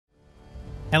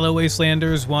Hello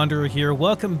Wastelanders, Wanderer here.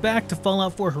 Welcome back to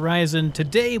Fallout 4 Horizon.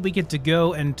 Today we get to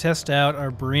go and test out our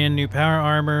brand new power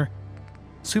armor.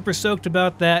 Super stoked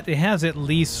about that. It has at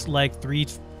least like 3,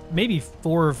 maybe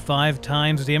 4 or 5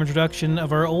 times the damage reduction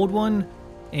of our old one.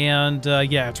 And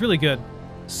yeah, it's really good.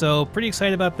 So pretty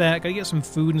excited about that. Gotta get some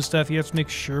food and stuff. You have to make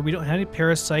sure we don't have any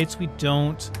parasites. We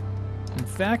don't. In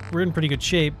fact, we're in pretty good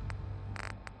shape.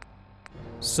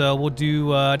 So we'll do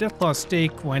Deathclaw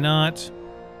steak. Why not?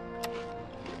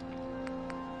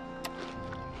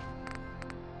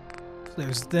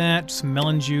 There's that, some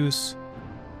melon juice.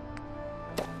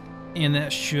 And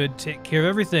that should take care of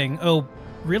everything. Oh,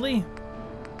 really?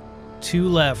 2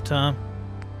 left, huh?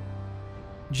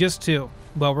 Just 2.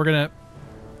 Well, we're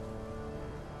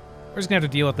just gonna have to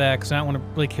deal with that because I don't want to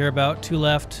really care about 2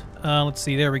 left. Let's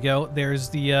see, there we go. There's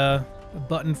the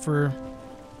button for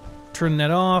turning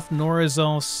that off. Nora's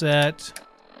all set.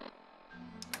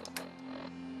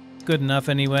 Good enough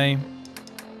anyway.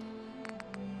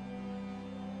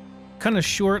 Kind of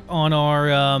short on our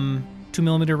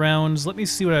 2mm rounds. Let me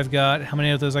see what I've got. How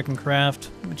many of those I can craft?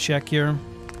 Let me check here.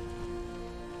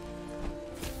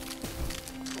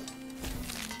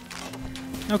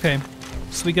 Okay,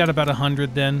 so we got about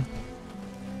 100 then.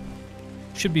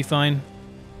 Should be fine.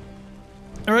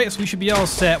 Alright, so we should be all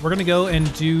set. We're gonna go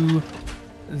and do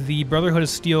the Brotherhood of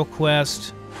Steel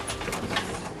quest.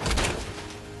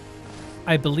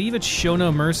 I believe it's Show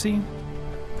No Mercy.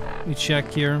 Let me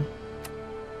check here.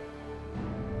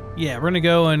 Yeah, we're gonna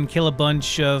go and kill a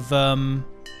bunch of,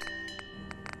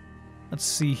 let's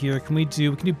see here, we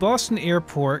can do Boston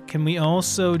Airport. Can we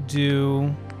also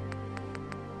do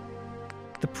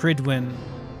the Pridwin?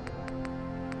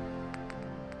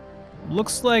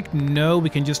 Looks like no, we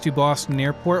can just do Boston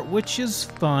Airport, which is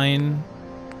fine.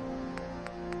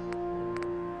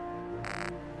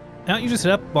 I don't usually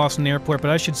set up Boston Airport,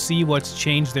 but I should see what's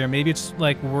changed there. Maybe it's,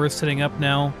 like, worth setting up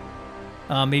now.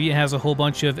 Maybe it has a whole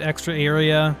bunch of extra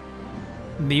area.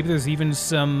 Maybe there's even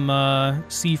some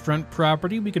seafront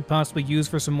property we could possibly use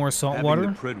for some more salt water.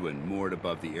 Having the Pridwin moored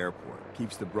above the airport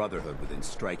keeps the Brotherhood within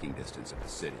striking distance of the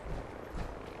city.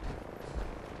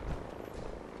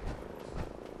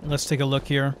 Let's take a look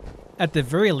here. At the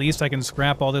very least, I can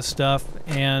scrap all this stuff,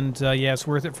 and yeah, it's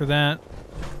worth it for that.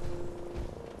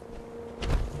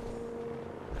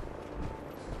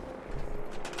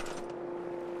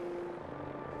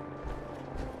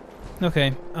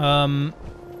 Okay,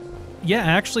 yeah,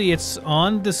 actually, it's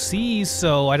on the sea,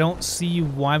 so I don't see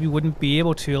why we wouldn't be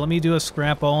able to. Let me do a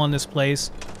scrap all on this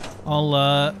place.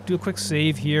 I'll do a quick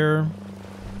save here,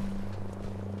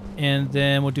 and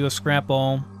then we'll do a scrap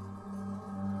all.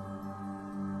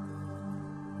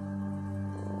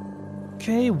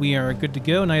 Okay, we are good to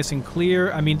go, nice and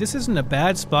clear. I mean, this isn't a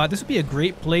bad spot. This would be a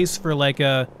great place for like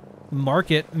a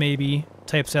market, maybe,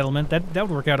 type settlement. That would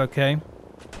work out okay.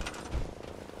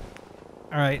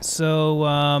 Alright, so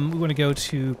we want to go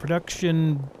to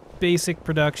production, basic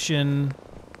production.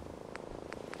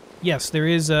 Yes, there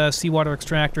is seawater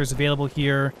extractors available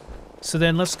here. So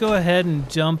then let's go ahead and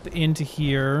dump into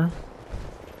here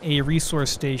a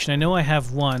resource station. I know I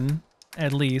have one,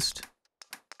 at least.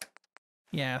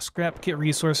 Yeah, scrap kit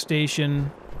resource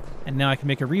station. And now I can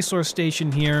make a resource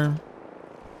station here.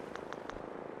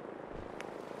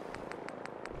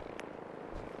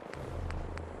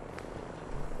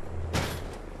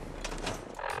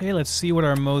 Okay, let's see what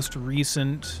our most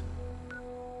recent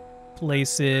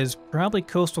place is. Probably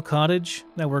Coastal Cottage.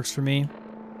 That works for me.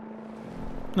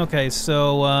 Okay,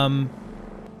 so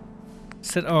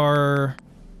set our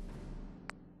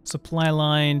supply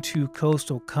line to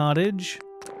Coastal Cottage.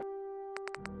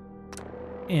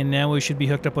 And now we should be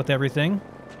hooked up with everything.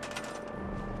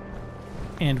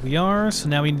 And we are, so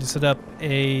now we need to set up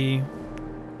a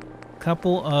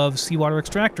couple of seawater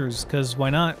extractors, because why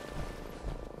not?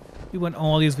 We want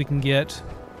all these we can get.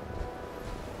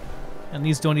 And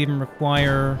these don't even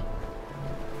require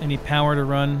any power to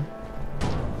run.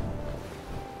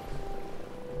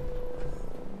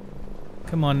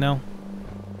 Come on now.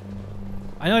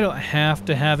 I know I don't have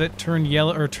to have it turn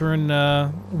yellow or turn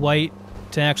white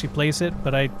to actually place it,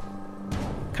 but I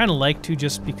kind of like to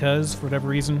just because, for whatever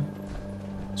reason.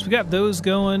 So we got those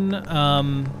going.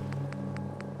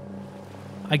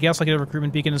 I guess I'll get a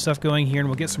recruitment beacon and stuff going here, and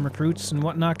we'll get some recruits and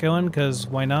whatnot going, because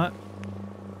why not?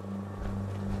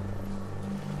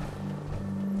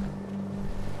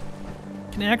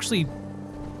 Can actually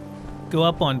go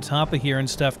up on top of here and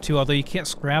stuff, too, although you can't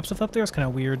scrap stuff up there. It's kind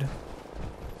of weird.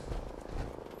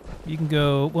 You can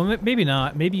go... Well, maybe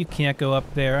not. Maybe you can't go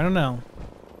up there. I don't know.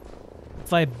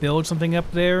 If I build something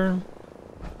up there...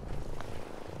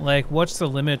 Like, what's the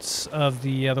limits of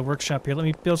the workshop here? Let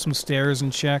me build some stairs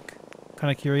and check.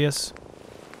 Kind of curious.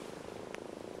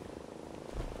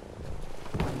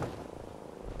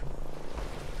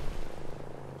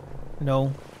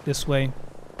 No, this way.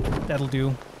 That'll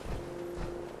do.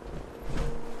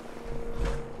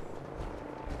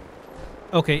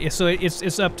 Okay, so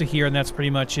it's up to here, and that's pretty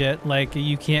much it. Like,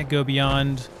 you can't go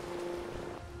beyond.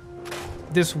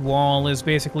 This wall is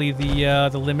basically the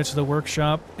limits of the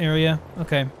workshop area.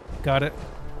 Okay, got it.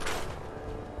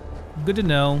 Good to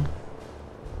know.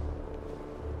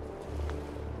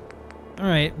 All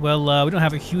right, well, we don't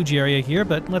have a huge area here,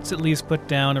 but let's at least put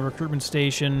down a recruitment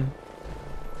station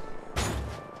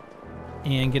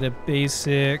and get a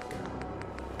basic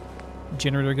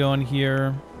generator going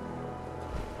here.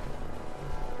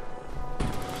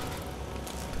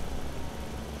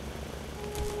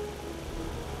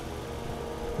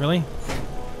 Really?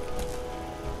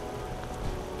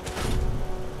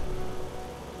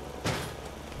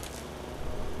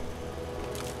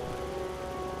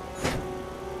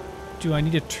 Do I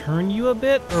need to turn you a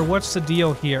bit, or what's the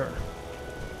deal here?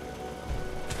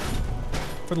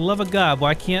 For the love of God,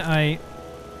 why can't I...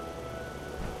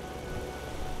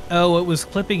 Oh, it was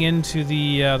clipping into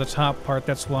the top part,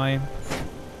 that's why.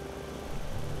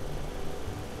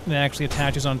 It actually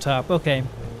attaches on top, okay.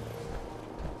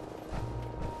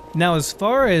 Now, as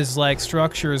far as, like,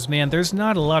 structures, man, there's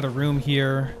not a lot of room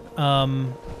here.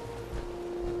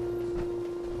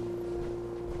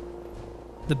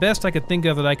 The best I could think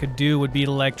of that I could do would be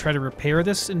to, like, try to repair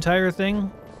this entire thing,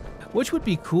 which would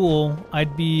be cool.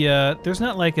 I'd be, there's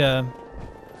not, like, a...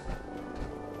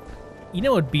 You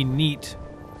know it'd be neat,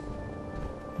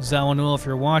 Zawanul, if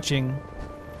you're watching.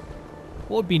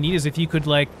 What would be neat is if you could,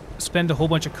 like, spend a whole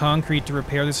bunch of concrete to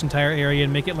repair this entire area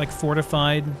and make it, like,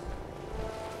 fortified.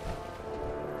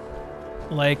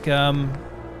 Like, let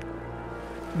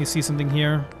me see something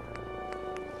here.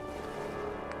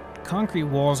 Concrete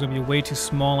walls are gonna be way too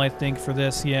small, I think, for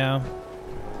this, yeah.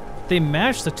 They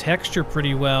match the texture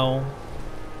pretty well,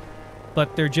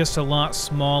 but they're just a lot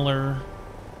smaller.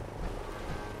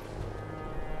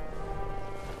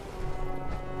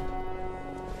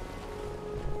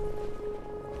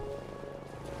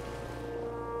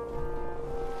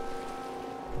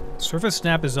 Surface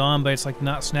snap is on, but it's like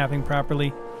not snapping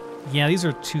properly. Yeah, these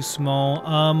are too small.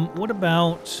 What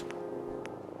about...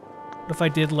 What if I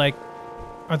did, like...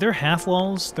 Are there half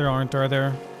walls? There aren't, are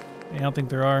there? I don't think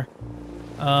there are.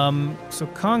 So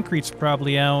concrete's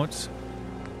probably out.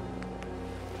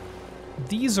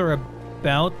 These are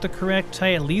about the correct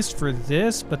height, at least for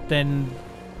this, but then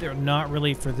they're not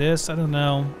really for this. I don't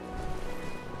know.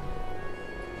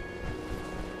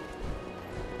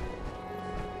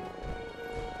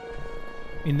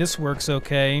 I mean, this works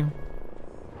okay.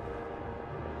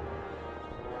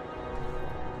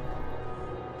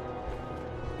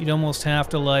 You'd almost have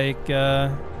to, like,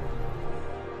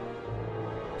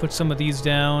 put some of these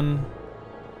down.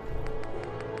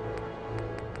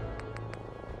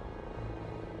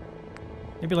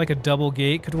 Maybe like a double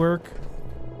gate could work.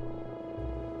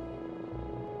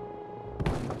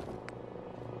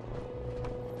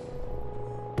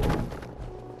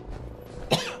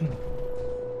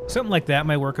 Something like that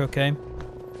might work okay.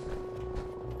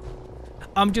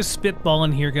 I'm just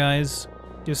spitballing here, guys.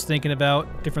 Just thinking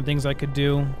about different things I could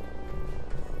do.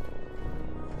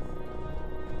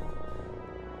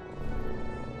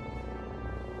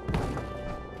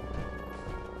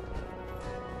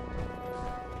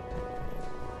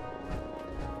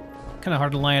 Kind of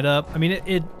hard to line it up. I mean,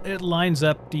 it lines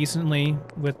up decently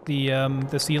with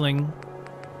the ceiling.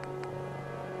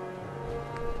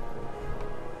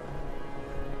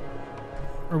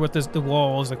 Or with the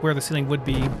walls, like where the ceiling would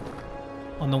be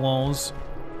on the walls.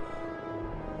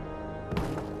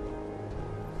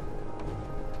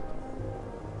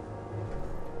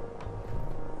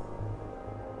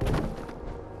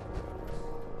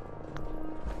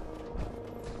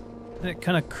 It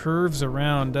kind of curves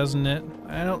around, doesn't it?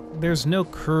 There's no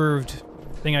curved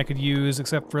thing I could use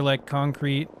except for like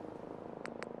concrete.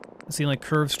 See, like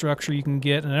curved structure you can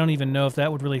get, and I don't even know if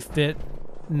that would really fit.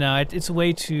 No, it's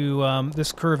way too,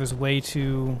 this curve is way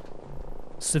too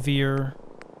severe.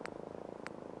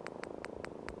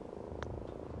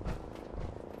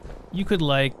 You could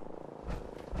like...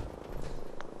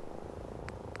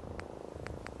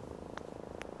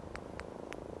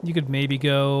 You could maybe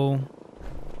go...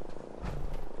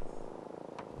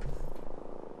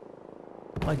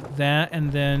 like that,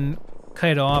 and then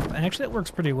cut it off. Actually, that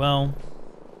works pretty well.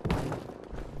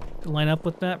 Does it line up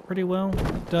with that pretty well?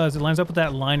 It does. It lines up with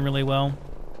that line really well.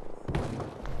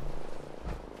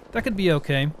 That could be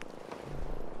okay.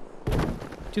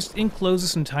 Just enclose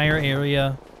this entire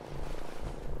area.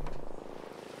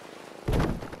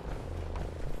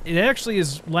 It actually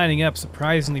is lining up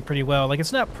surprisingly pretty well. Like,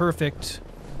 it's not perfect,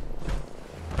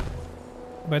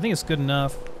 but I think it's good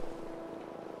enough.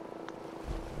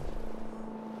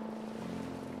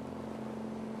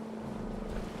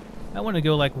 I want to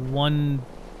go like one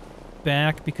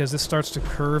back because this starts to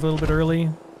curve a little bit early.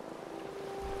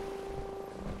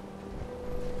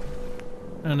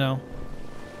 I don't know.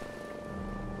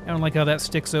 I don't like how that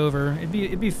sticks over.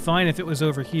 It'd be fine if it was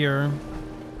over here.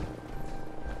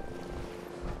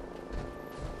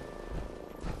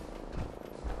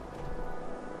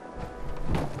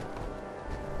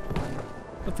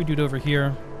 What if we do it over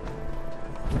here?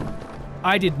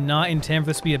 I did not intend for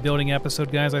this to be a building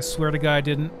episode, guys. I swear to God I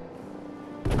didn't.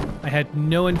 I had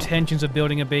no intentions of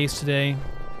building a base today.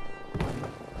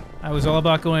 I was all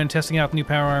about going and testing out the new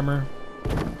power armor.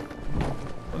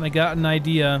 When I got an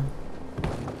idea.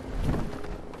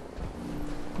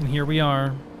 And here we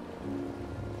are.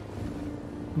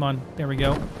 Come on, there we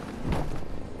go.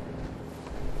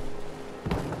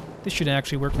 This should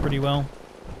actually work pretty well.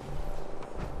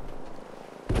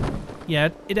 Yeah,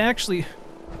 it actually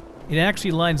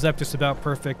lines up just about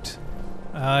perfect.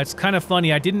 It's kind of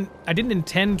funny. I didn't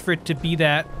intend for it to be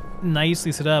that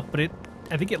nicely set up, but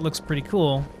I think it looks pretty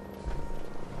cool.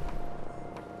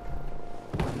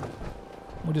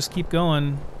 We'll just keep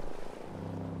going.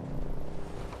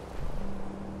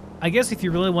 I guess if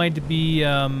you really wanted to be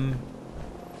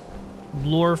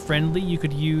lore friendly, you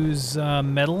could use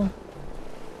metal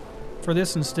for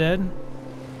this instead.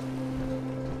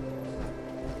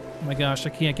 Oh my gosh, I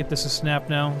can't get this to snap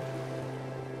now.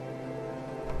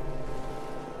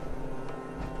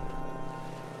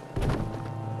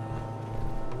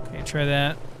 Okay, try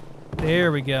that.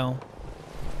 There we go.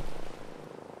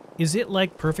 Is it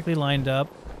like perfectly lined up?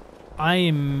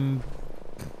 I'm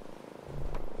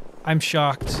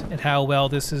shocked at how well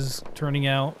this is turning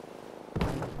out.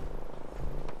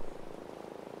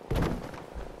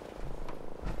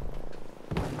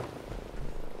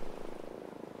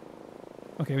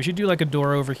 Okay, we should do like a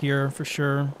door over here for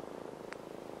sure.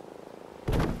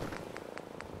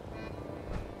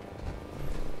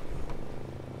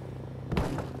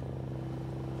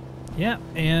 Yeah,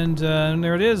 and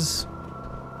there it is.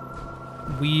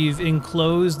 We've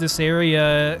enclosed this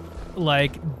area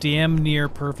like damn near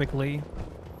perfectly.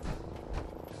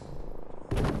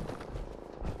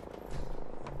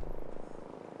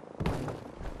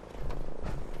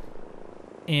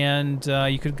 And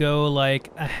you could go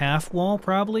like a half wall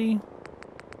probably.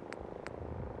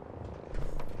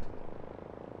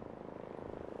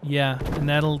 Yeah, and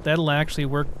that'll actually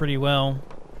work pretty well.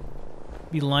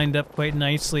 Be lined up quite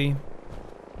nicely.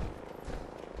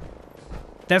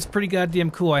 That's pretty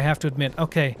goddamn cool, I have to admit.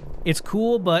 Okay, it's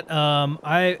cool, but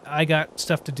I got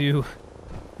stuff to do,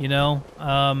 you know?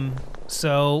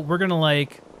 So we're gonna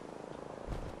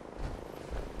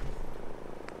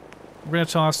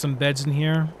toss some beds in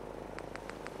here.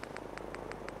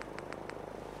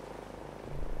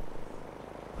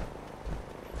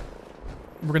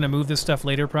 We're gonna move this stuff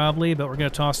later probably, but we're gonna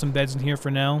toss some beds in here for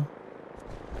now.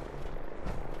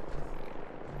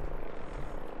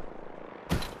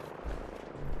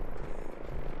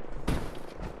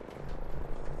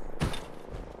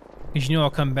 Because you know I'll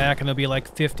come back and there'll be like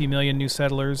 50 million new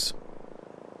settlers.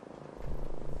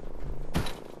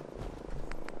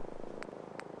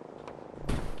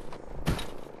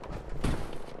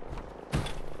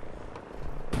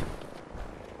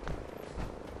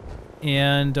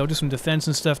 And I'll do some defense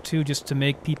and stuff too, just to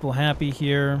make people happy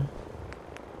here.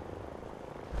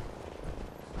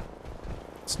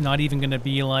 It's not even going to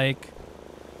be like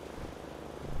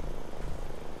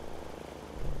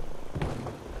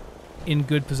in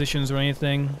good positions or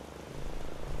anything.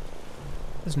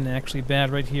 Isn't actually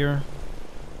bad right here.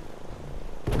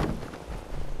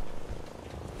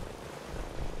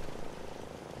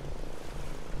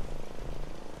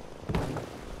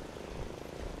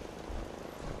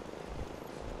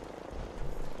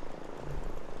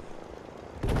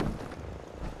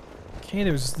 Okay,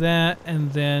 there's that,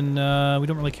 and then we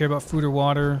don't really care about food or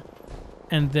water.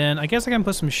 And then I guess I can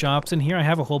put some shops in here. I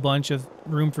have a whole bunch of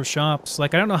room for shops.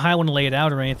 Like, I don't know how I want to lay it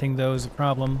out or anything, though, is a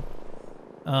problem.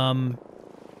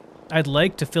 I'd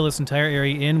like to fill this entire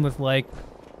area in with, like,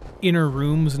 inner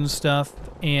rooms and stuff,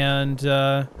 and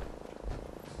have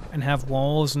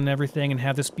walls and everything, and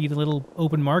have this be the little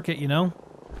open market, you know?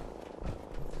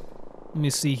 Let me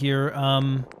see here.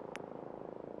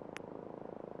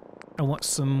 I want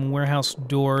some warehouse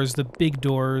doors, the big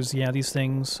doors. Yeah, these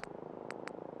things.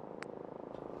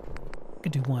 I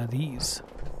could do one of these.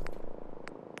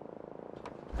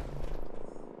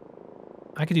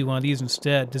 I could do one of these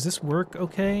instead. Does this work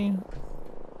okay?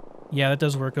 Yeah, that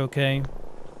does work okay.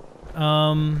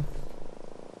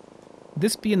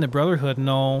 This being the Brotherhood and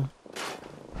all.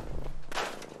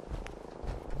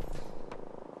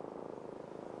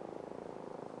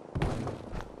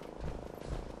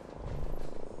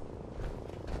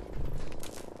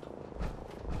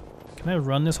 Can I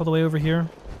run this all the way over here?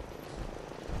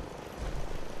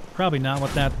 Probably not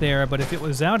with that there, but if it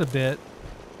was out a bit,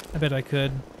 I bet I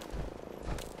could.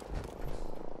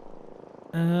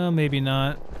 Maybe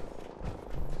not.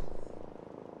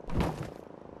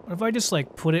 What if I just,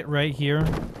 like, put it right here?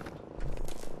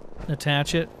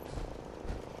 Attach it?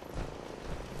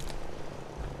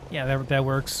 Yeah, that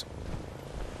works.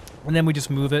 And then we just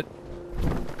move it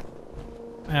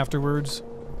afterwards.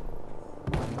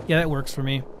 Yeah, that works for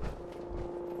me.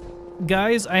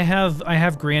 Guys, I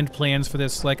have grand plans for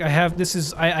this. Like, I have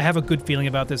a good feeling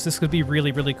about this. This could be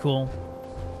really, really cool.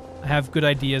 I have good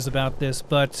ideas about this,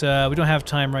 but we don't have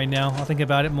time right now. I'll think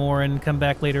about it more and come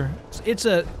back later. It's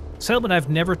a settlement I've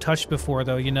never touched before,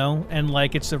 though, you know, and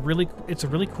like it's a really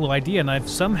cool idea, and I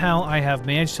have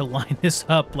managed to line this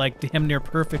up like damn near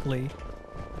perfectly,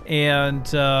 and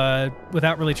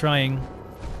without really trying.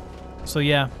 So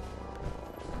yeah,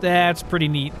 that's pretty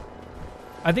neat.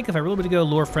 I think if I really wanted to go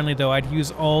lore friendly, though, I'd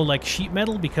use all like sheet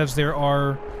metal, because there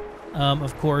are,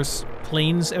 of course,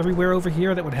 planes everywhere over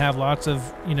here that would have lots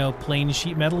of, you know, plain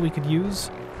sheet metal we could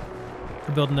use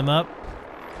for building them up.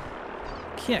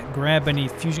 Can't grab any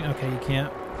fusion. Okay, you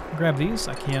can't grab these.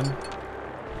 I can.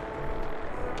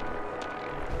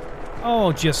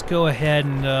 Oh, just go ahead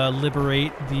and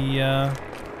liberate the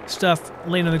stuff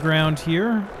laying on the ground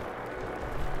here.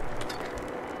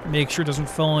 Make sure it doesn't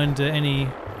fall into any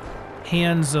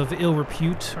hands of ill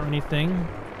repute or anything.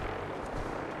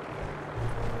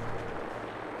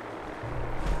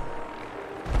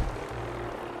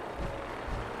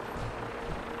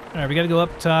 Alright, we gotta go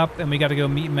up top, and we gotta go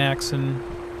meet Max, and...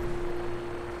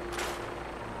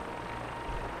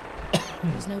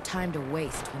 There's no time to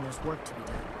waste when there's work to be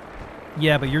done.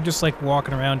 Yeah, but you're just, like,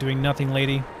 walking around doing nothing,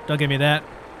 lady. Don't give me that.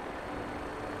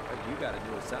 You got a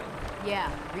new assignment.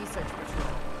 Yeah, research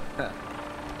patrol.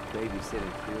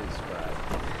 Babysitting field scribe.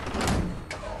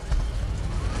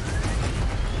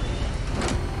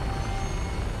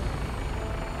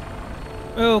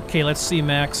 Okay, let's see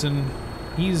Max, and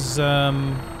he's,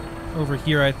 over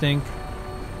here, I think.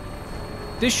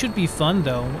 This should be fun,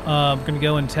 though. We're gonna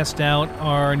go and test out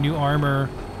our new armor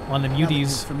on the muties.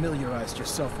 You've familiarized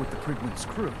yourself with the Prigman's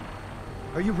crew.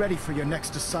 Are you ready for your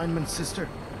next assignment, sister?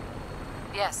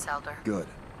 Yes, Elder. Good.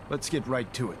 Let's get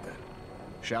right to it, then.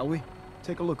 Shall we?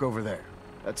 Take a look over there.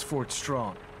 That's Fort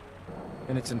Strong.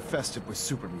 And it's infested with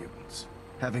super mutants.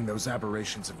 Having those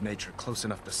aberrations of nature close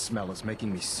enough to smell is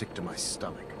making me sick to my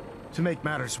stomach. To make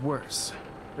matters worse,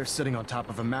 they're sitting on top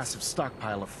of a massive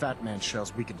stockpile of Fat Man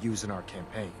shells we could use in our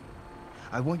campaign.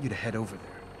 I want you to head over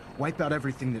there, wipe out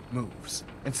everything that moves,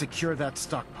 and secure that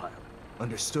stockpile.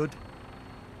 Understood?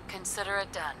 Consider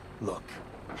it done. Look,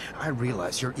 I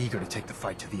realize you're eager to take the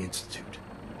fight to the Institute,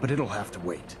 but it'll have to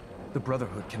wait. The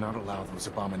Brotherhood cannot allow those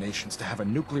abominations to have a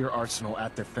nuclear arsenal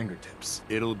at their fingertips.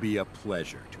 It'll be a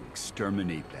pleasure to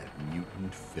exterminate that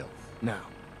mutant filth. Now,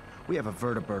 we have a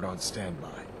vertibird on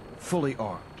standby, fully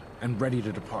armed and ready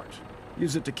to depart.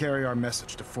 Use it to carry our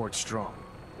message to Fort Strong,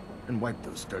 and wipe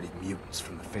those dirty mutants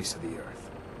from the face of the earth.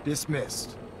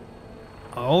 Dismissed.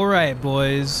 All right,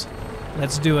 boys.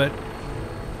 Let's do it.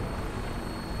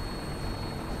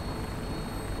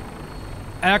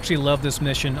 I actually love this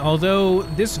mission, although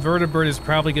this vertibird is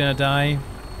probably gonna die,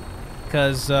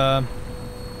 because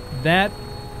that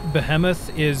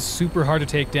behemoth is super hard to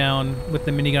take down with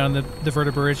the minigun on the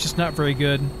vertibird. It's just not very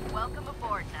good. Welcome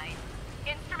aboard, Knight.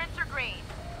 Instruments are green,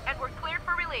 and we're cleared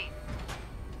for release.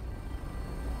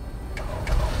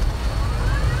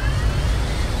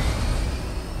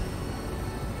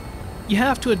 You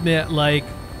have to admit, like,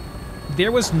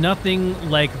 there was nothing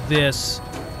like this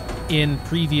in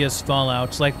previous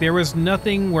Fallouts. Like, there was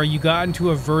nothing where you got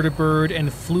into a vertibird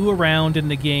and flew around in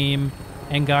the game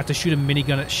and got to shoot a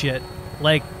minigun at shit.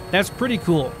 Like, that's pretty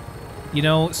cool. You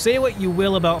know, say what you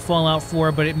will about Fallout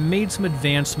 4, but it made some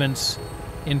advancements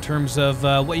in terms of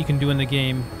what you can do in the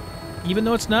game. Even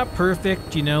though it's not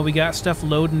perfect, you know, we got stuff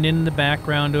loading in the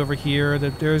background over here.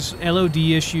 There's LOD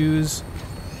issues.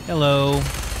 Hello.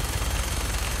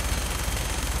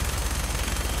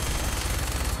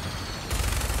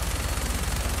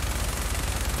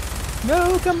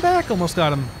 No, come back! Almost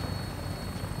got him.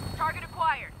 Target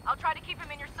acquired. I'll try to keep him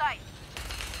in your sight.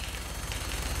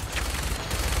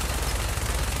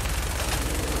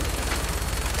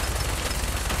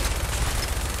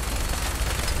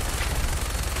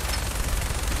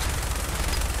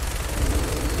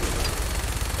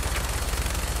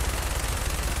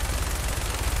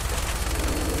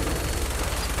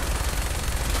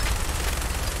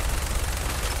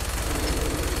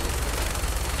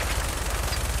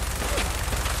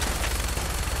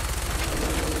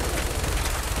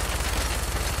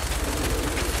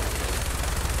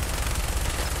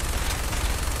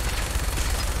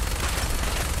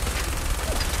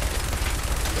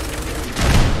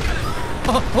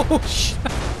 Oh, shit.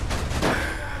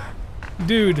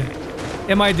 Dude,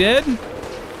 am I dead?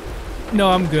 No,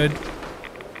 I'm good.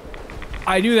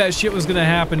 I knew that shit was gonna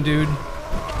happen, dude.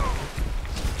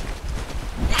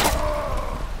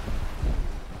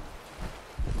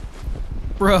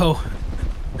 Bro.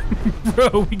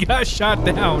 Bro, we got shot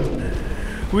down.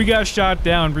 We got shot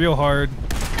down real hard.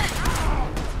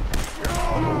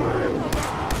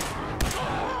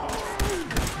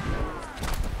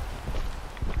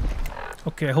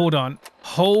 Okay, hold on.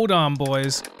 Hold on,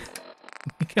 boys.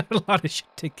 We got a lot of shit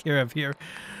to take care of here.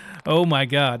 Oh my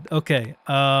god. Okay.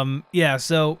 Yeah,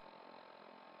 so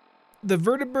the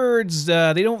vertibirds,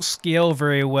 they don't scale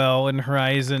very well in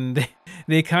Horizon.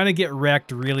 They kind of get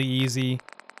wrecked really easy.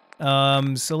 So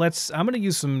I'm gonna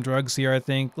use some drugs here, I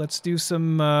think. Let's do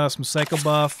some psycho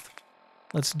buff.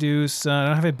 Let's do some, I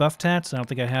don't have any buff tats. I don't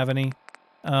think I have any.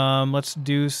 Let's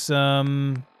do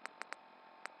some,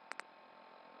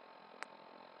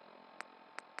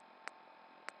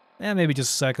 yeah, maybe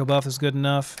just psycho buff is good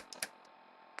enough.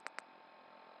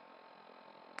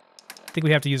 I think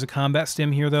we have to use a combat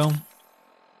stim here, though.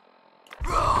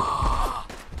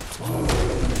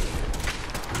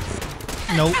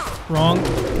 Nope, wrong.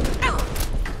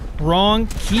 Wrong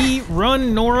key.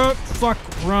 Run, Nora. Fuck,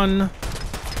 run.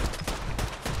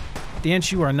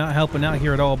 Dance, you are not helping out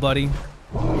here at all, buddy.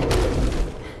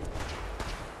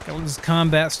 Got this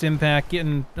combat stim pack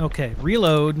getting... Okay,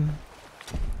 reload.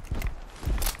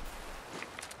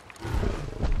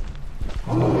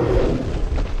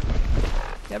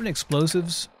 You have any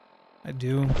explosives? I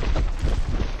do.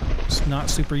 It's not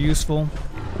super useful.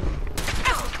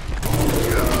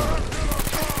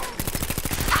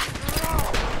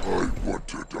 I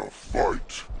wanted a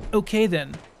fight. Okay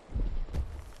then.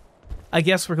 I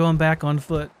guess we're going back on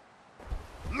foot.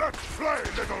 Let's play,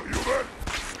 little human.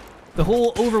 The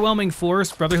whole overwhelming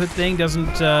force Brotherhood thing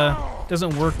doesn't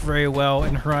work very well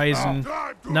in Horizon.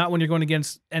 Not when you're going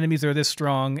against enemies that are this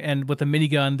strong, and with a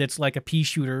minigun that's like a pea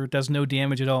shooter, does no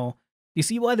damage at all. You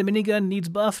see why the minigun needs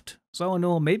buffed? So,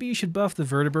 no, maybe you should buff the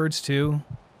vertibirds too.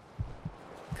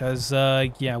 Because,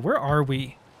 yeah, where are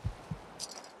we?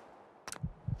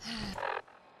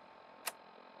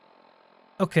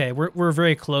 Okay, we're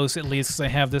very close at least, because I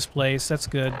have this place. That's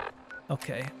good.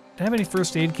 Okay. Do I have any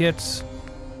first aid kits?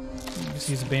 Just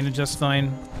use a bandage just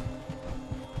fine.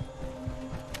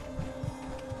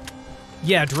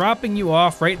 Yeah, dropping you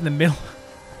off right in the middle,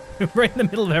 right in the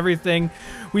middle of everything.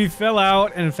 We fell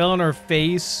out and fell on our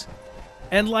face.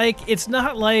 And, like, it's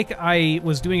not like I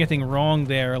was doing anything wrong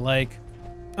there. Like,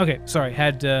 okay, sorry,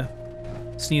 had to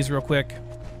sneeze real quick.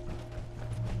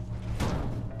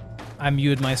 I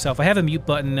muted myself. I have a mute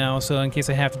button now, so in case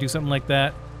I have to do something like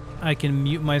that, I can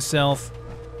mute myself.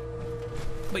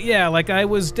 But yeah, like, I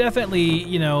was definitely,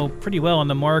 you know, pretty well on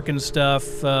the mark and stuff.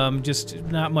 Just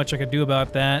not much I could do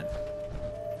about that.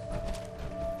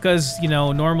 Because, you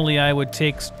know, normally I would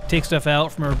take stuff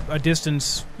out from a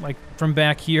distance, like from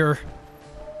back here.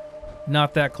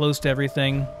 Not that close to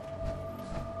everything.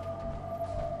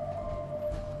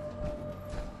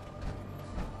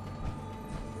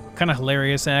 Kind of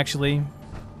hilarious, actually.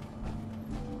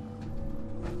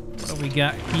 What we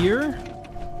got here?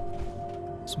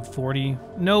 Some 40.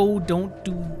 No, don't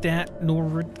do that,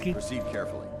 Nora. Proceed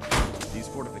carefully. These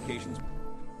fortifications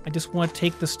I just want to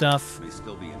take the stuff. may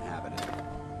still be inhabited.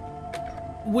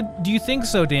 Do you think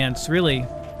so, Dance? Really?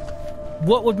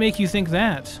 What would make you think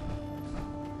that?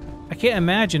 I can't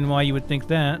imagine why you would think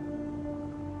that.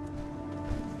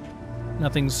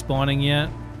 Nothing's spawning yet.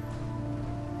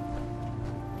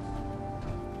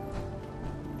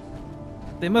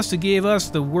 They must have gave us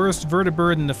the worst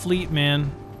vertibird in the fleet,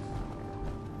 man.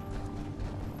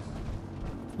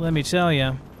 Let me tell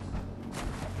ya.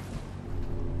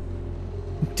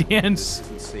 Dance. This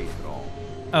isn't safe at all.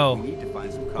 Oh. We need to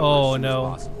find some cover Oh, as soon no.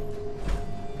 as possible.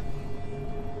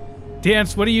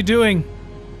 Dance, what are you doing?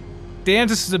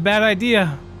 Dance, this is a bad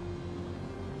idea.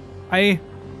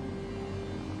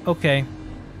 Okay.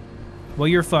 Well,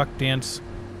 you're fucked, Dance.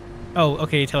 Oh,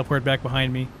 okay, teleport back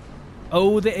behind me.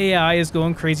 Oh, the AI is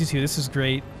going crazy too. This is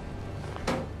great.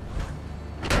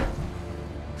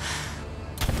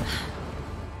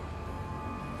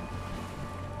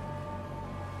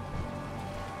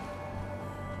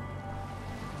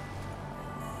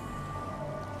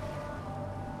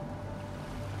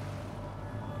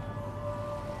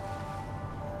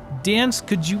 Dance,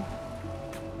 could you...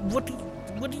 What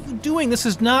are you doing? This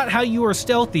is not how you are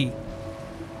stealthy.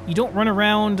 You don't run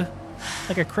around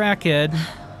like a crackhead. You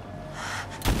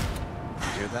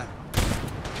hear that?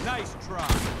 Nice try.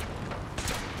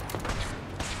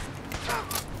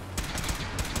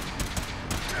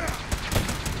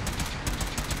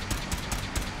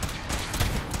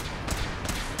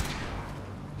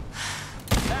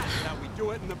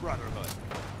 conduit in the Brotherhood.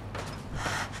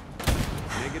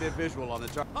 Negative visual on the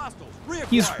chart. Hostiles, reacquired.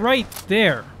 He's right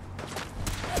there.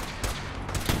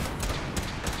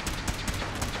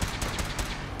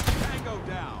 Tango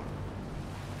down.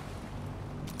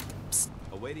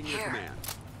 Awaiting your Here. command.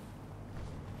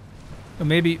 Oh,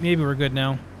 maybe we're good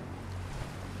now.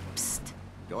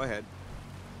 Go ahead.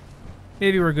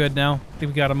 Maybe we're good now. I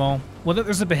think we got them all. Well,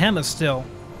 there's a behemoth still.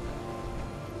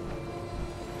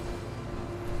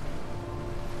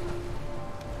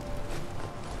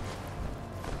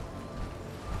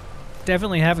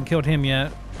 Definitely haven't killed him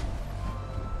yet.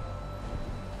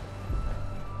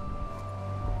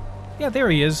 Yeah, there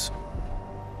he is.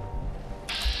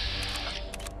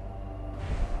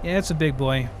 Yeah, it's a big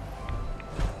boy.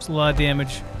 It's a lot of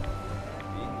damage.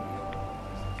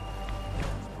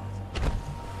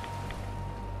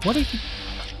 What are you...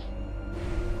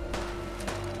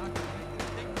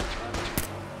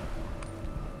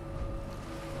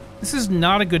 This is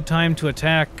not a good time to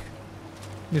attack,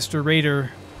 Mr.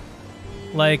 Raider.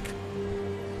 Like,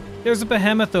 there's a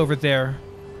behemoth over there.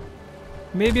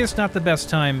 Maybe it's not the best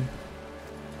time.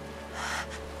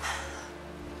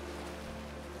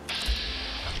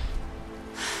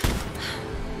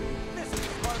 This is the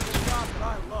part of the job that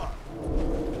I love.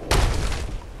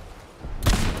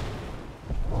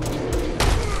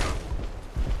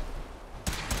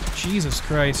 Jesus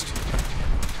Christ.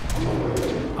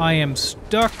 I am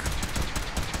stuck.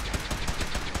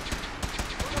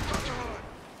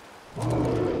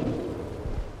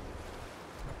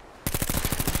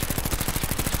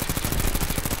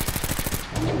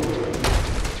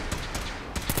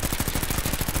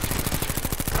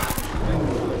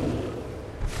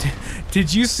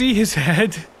 Did you see his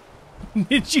head?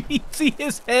 Did you see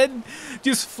his head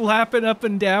just flapping up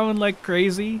and down like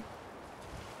crazy?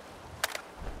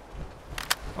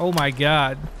 Oh my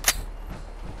god.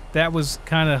 That was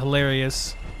kind of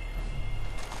hilarious.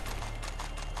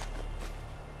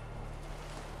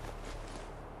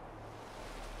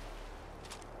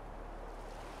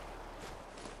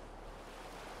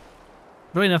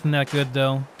 Really nothing that good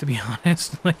though, to be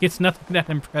honest. Like, it's nothing that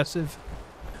impressive.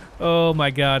 Oh my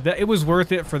god, it was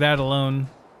worth it for that alone.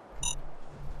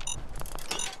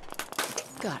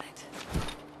 Got it.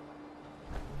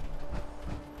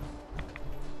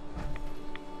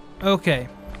 Okay.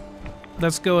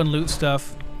 Let's go and loot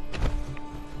stuff.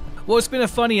 Well, it's been a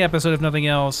funny episode if nothing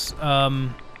else.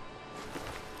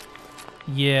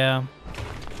 Yeah.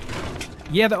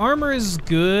 Yeah, the armor is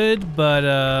good, but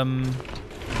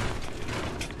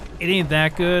it ain't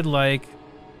that good, like,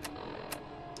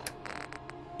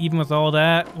 even with all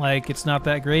that, like, it's not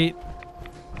that great.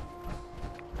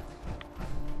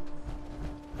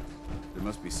 There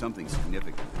must be something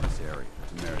significant in this area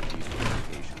to merit these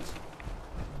qualifications.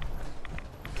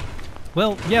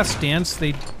 Well, yes, Dance,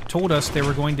 they told us there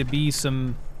were going to be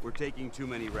some... We're taking too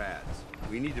many rads.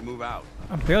 We need to move out.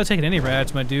 I'm barely taking any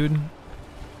rads, my dude.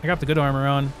 I got the good armor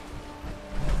on.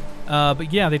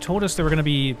 But yeah, they told us there were going to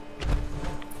be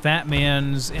Fat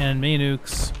Mans and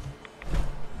Manukes.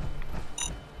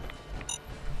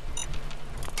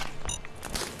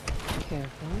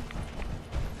 Careful.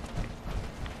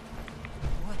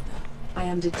 I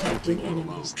am detecting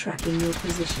enemies tracking your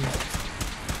position.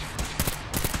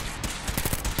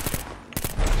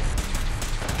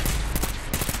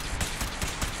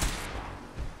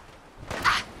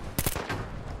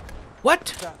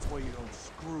 What? That's why you don't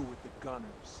screw with the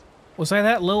gunners. Was I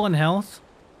that low on health?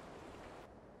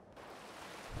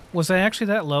 Was I actually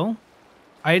that low?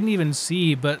 I didn't even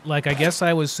see, but, like, I guess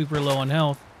I was super low on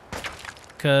health.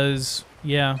 'Cause,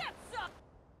 yeah.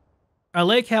 I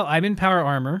like how I'm in power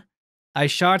armor. I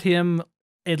shot him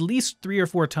at least 3 or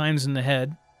 4 times in the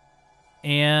head.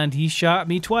 And he shot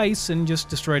me twice and just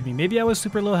destroyed me. Maybe I was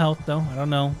super low health, though. I don't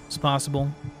know. It's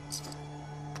possible.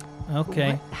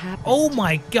 Okay. What happened? Oh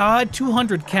my god,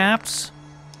 200 caps?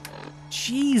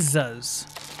 Jesus.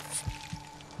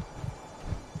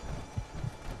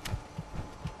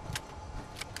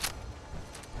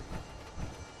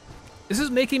 This is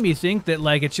making me think that,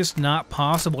 like, it's just not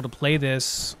possible to play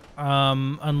this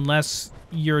unless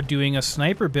you're doing a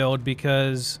sniper build,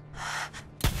 because...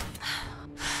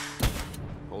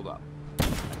 Hold up. I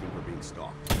think we're being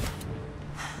stalked.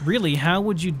 Really, how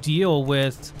would you deal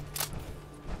with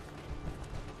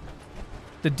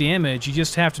the damage? You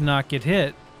just have to not get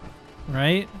hit,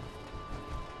 right?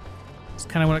 It's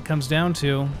kind of what it comes down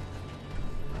to.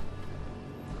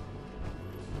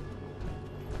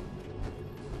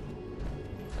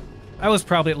 I was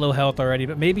probably at low health already,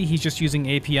 but maybe he's just using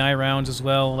API rounds as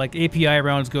well. Like, API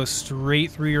rounds go straight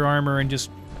through your armor and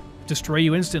just destroy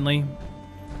you instantly.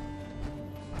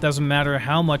 Doesn't matter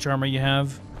how much armor you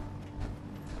have.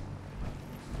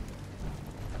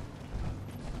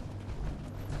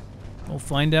 We'll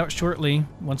find out shortly,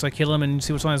 once I kill him and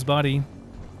see what's on his body.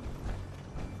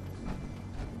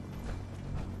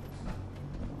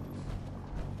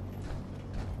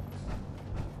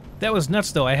 That was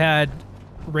nuts, though. I had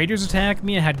raiders attack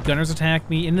me, I had gunners attack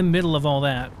me in the middle of all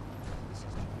that.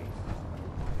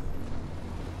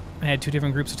 I had 2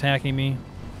 different groups attacking me.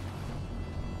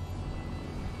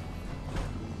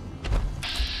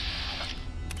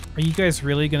 Are you guys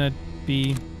really gonna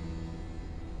be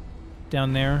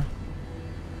down there?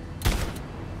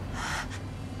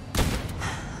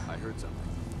 I heard something.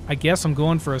 I guess I'm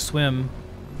going for a swim.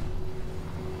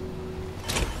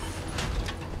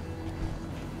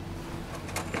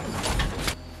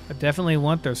 I definitely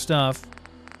want their stuff.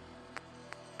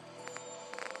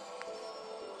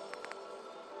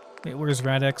 Wait, where's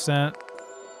Radex at?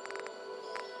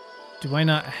 Do I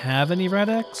not have any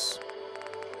Radex?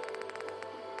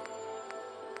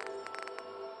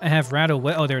 I have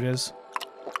Radaway. Oh, there it is.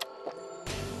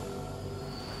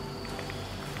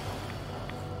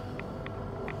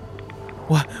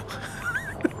 What?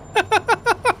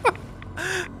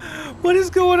 What is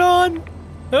going on?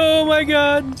 Oh my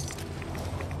god.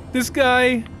 This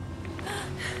guy.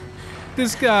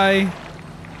 This guy.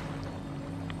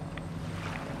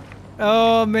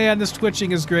 Oh man, this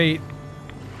twitching is great.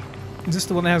 Is this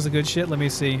the one that has the good shit? Let me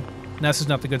see. No, this is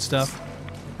not the good stuff.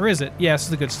 Or is it? Yeah, this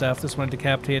is the good stuff. This one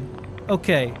decapitated.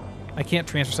 Okay. I can't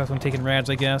transfer stuff when I'm taking rads,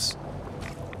 I guess.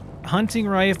 Hunting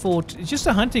rifle. It's just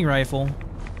a hunting rifle.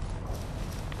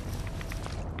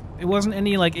 It wasn't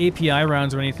any, like, API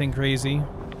rounds or anything crazy.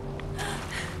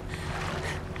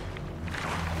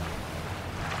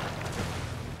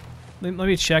 Let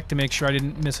me check to make sure I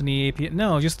didn't miss any API.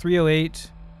 No, just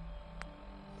 308.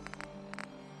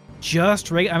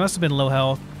 Just I must have been low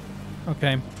health.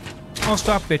 Okay. I'll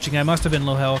stop bitching. I must have been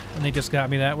low health, and they just got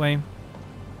me that way.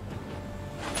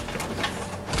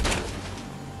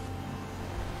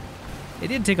 It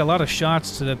did take a lot of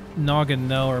shots to the noggin,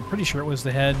 though, or I'm pretty sure it was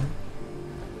the head.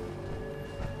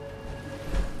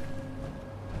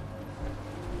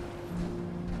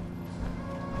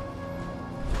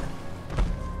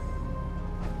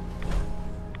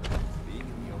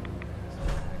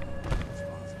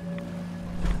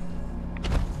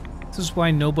 This is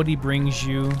why nobody brings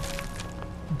you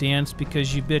dance,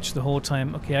 because you bitch the whole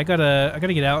time. Okay, I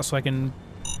gotta get out so I can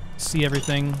see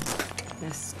everything. I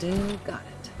still got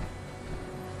it.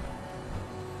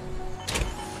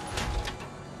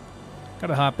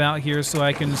 Gotta hop out here so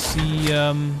I can see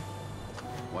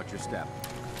Watch your step.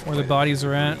 where the bodies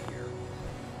are at.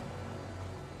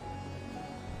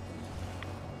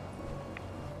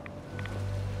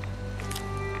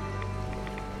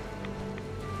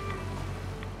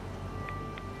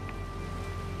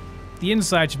 The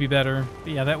inside should be better.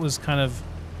 But yeah, that was kind of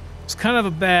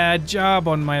a bad job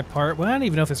on my part. Well, I don't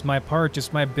even know if it's my part,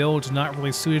 just my build's not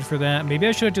really suited for that. Maybe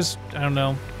I should have just, I don't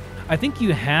know. I think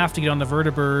you have to get on the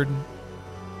vertibird,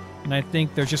 and I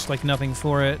think there's just like nothing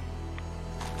for it.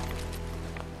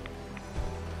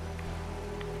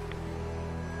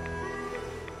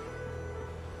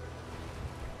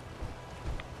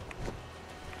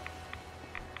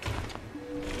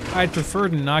 I'd prefer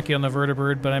to not get on the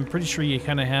vertibird, but I'm pretty sure you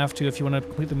kind of have to if you want to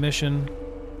complete the mission.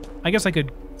 I guess I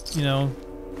could, you know...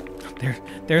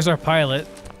 There's our pilot.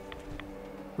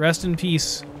 Rest in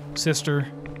peace, sister.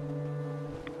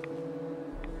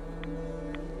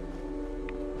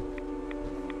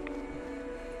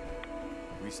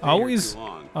 Always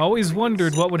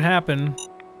wondered what would happen.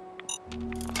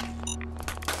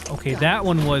 Okay, that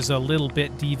one was a little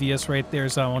bit devious right there.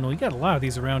 So we got a lot of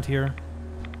these around here.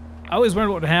 I always wondered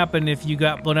what would happen if you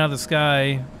got blown out of the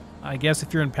sky. I guess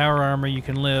if you're in power armor, you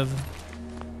can live.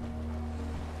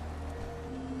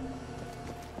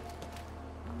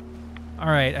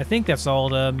 Alright, I think that's all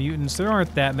the mutants. There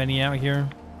aren't that many out here.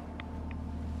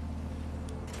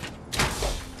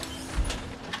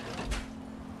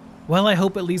 Well, I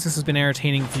hope at least this has been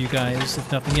entertaining for you guys, if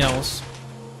nothing else.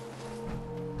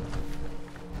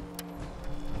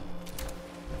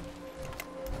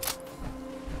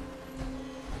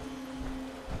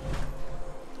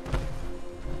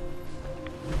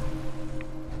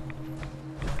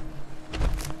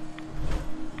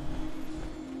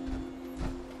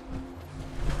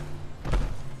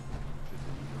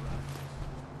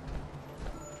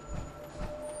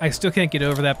 I still can't get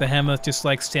over that behemoth just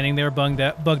like standing there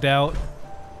bugged out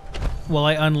while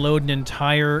I unload an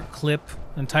entire clip,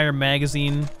 entire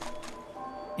magazine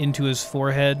into his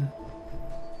forehead.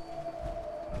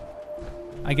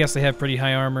 I guess they have pretty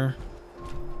high armor.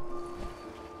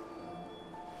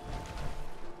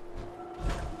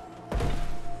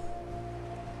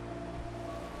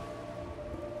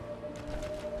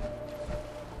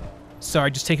 Sorry,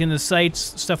 just taking in the sights.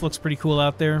 Stuff looks pretty cool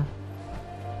out there.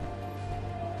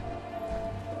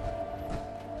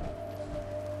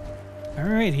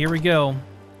 Alright, here we go.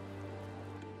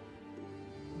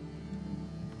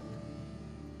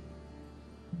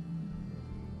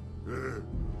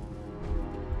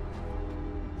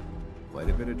 Quite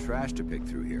a bit of trash to pick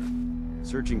through here.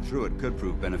 Searching through it could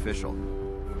prove beneficial.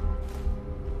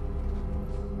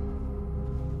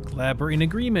 Collaborating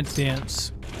agreement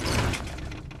dance.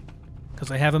 Because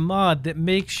I have a mod that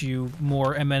makes you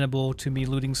more amenable to me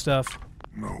looting stuff.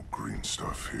 No green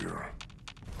stuff here.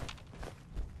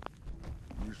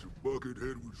 Wish a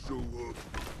buckethead would show up.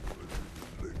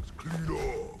 Legs clean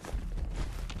off.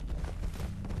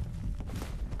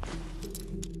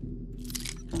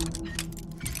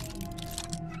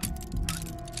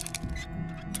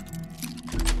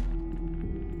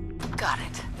 Got it.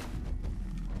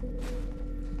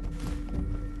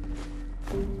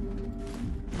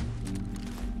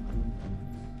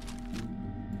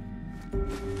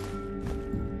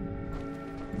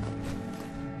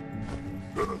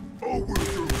 Oh, will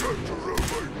you get around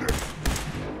my neck?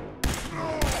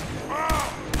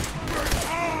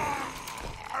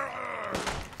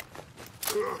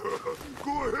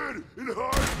 Go ahead and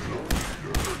hide, little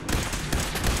leader.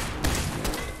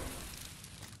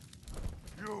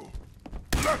 You,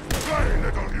 let's play,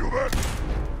 little human.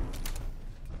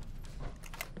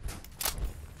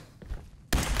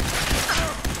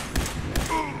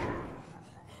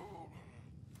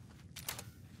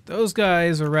 Those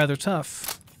guys are rather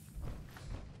tough.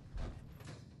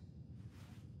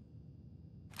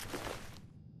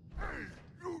 Hey,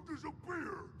 you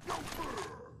disappear. No fair.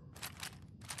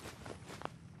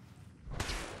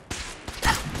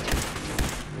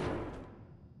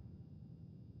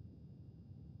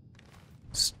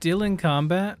 Still in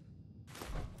combat?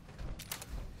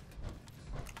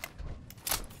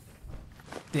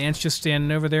 Dan's just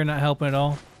standing over there, not helping at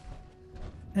all.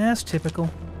 That's typical.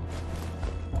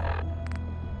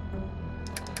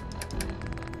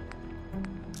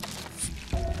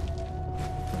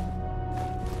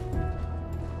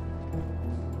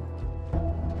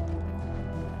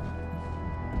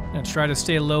 Gonna try to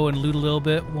stay low and loot a little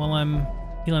bit while I'm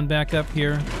healing back up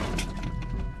here.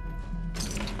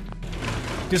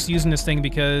 Just using this thing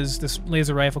because this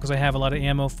laser rifle, because I have a lot of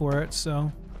ammo for it,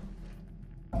 so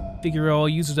figure I'll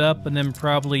use it up and then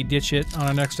probably ditch it on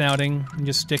our next outing and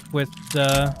just stick with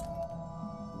the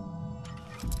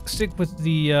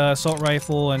assault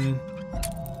rifle and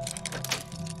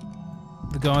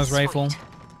the Gauss rifle.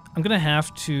 I'm gonna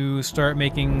have to start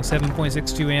making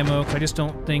 7.62 ammo, because I just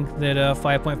don't think that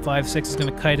 5.56 is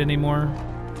gonna kite anymore.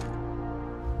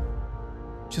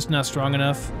 Just not strong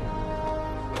enough.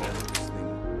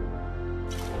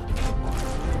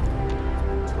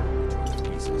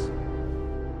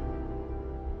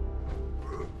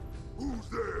 Who's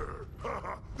there?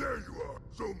 Haha, there you are.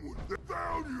 Someone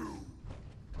found you.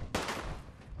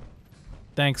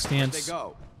 Thanks, Where'd they Stance.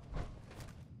 go?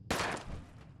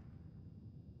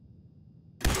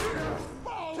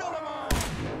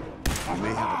 We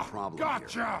may have a problem here.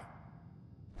 Gotcha.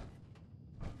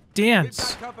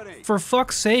 Dance! Company. For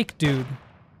fuck's sake, dude.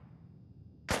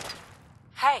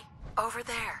 Hey, over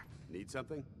there. Need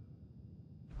something?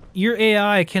 Your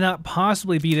AI cannot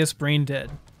possibly be this brain dead.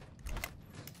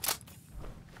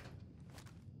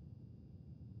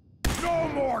 No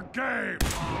more games.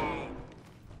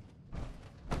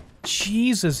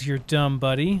 Jesus, you're dumb,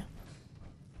 buddy.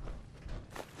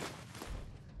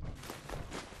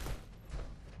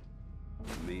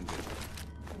 Main building.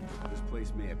 This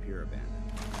place may appear abandoned.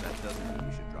 That doesn't mean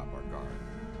we should drop our guard.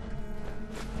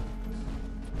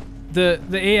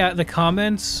 The AI, the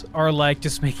comments are like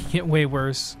just making it way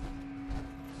worse.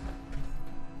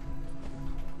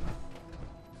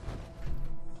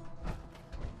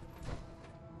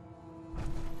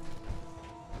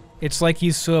 It's like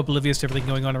he's so oblivious to everything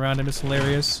going on around him. It's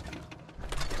hilarious.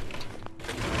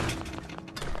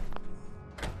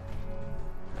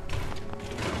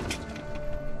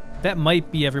 That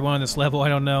might be everyone on this level, I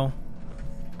don't know.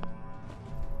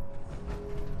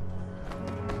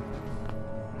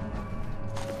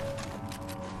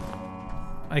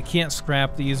 I can't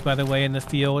scrap these, by the way, in the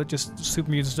field. It just, super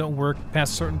mutants don't work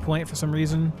past a certain point for some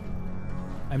reason.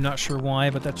 I'm not sure why,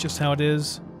 but that's just how it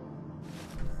is.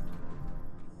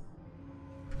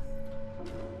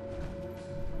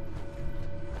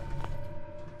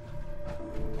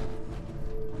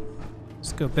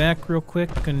 Let's go back real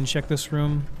quick and check this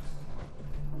room.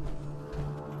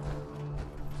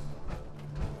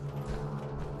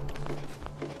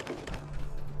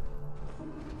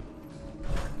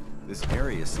 This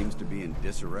area seems to be in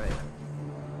disarray.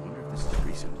 I wonder if this is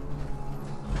recent.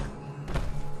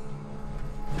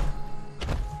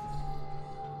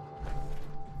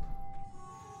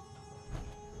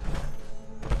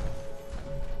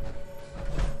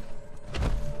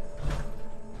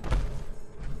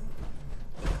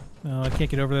 Oh, I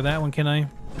can't get over to that one, can I?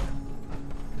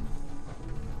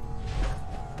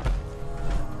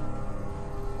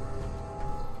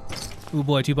 Ooh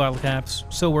boy, 2 bottle caps.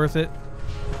 So worth it.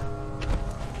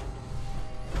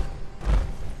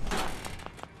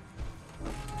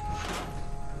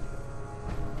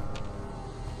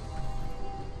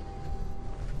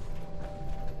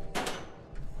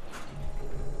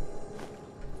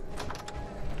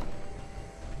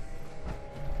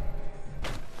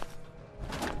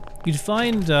 You'd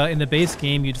find, in the base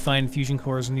game, you'd find fusion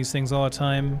cores and these things all the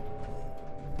time.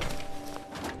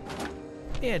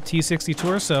 Yeah, T60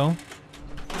 torso.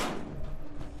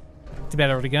 Too bad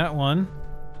I already got one.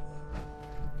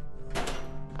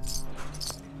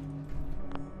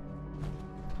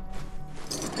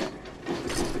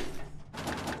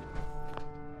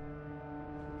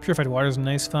 Purified water's a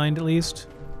nice find, at least.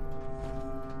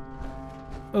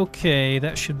 Okay,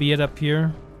 that should be it up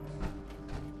here.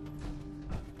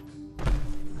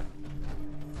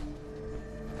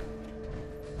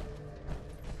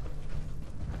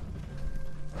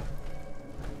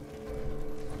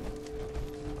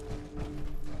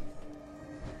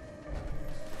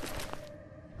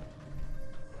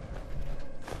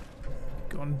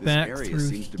 Going This back area through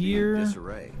seems to be in here.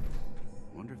 disarray.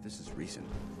 Wonder if this is recent.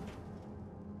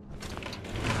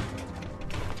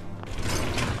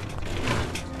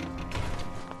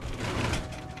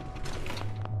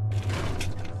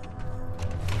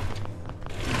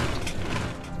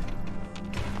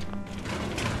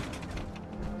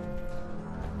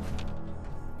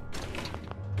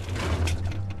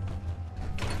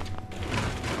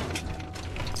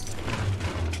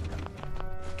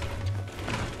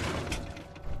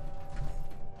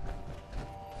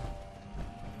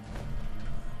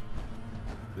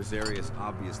 This area's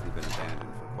obviously been abandoned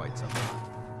for quite some time.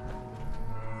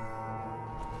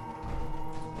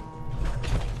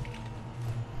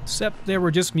 Except there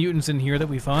were just mutants in here that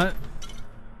we fought.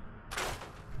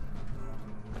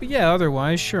 But yeah,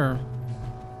 otherwise, sure.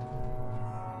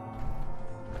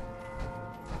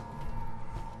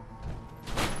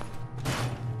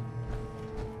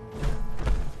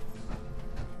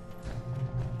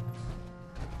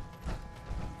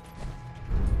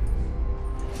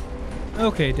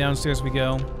 Okay, downstairs we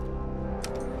go.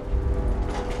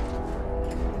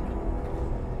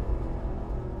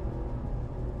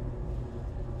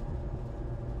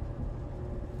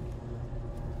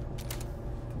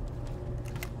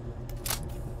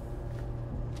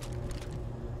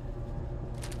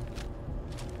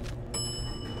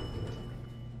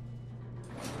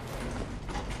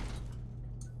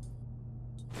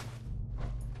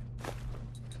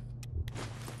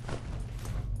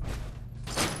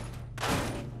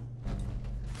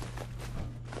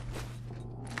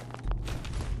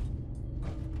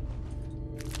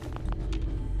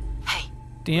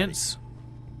 Dance.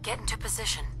 Get into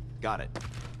position. Got it.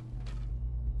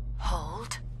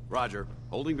 Hold. Roger.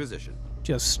 Holding position.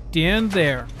 Just stand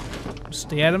there.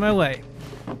 Stay out of my way.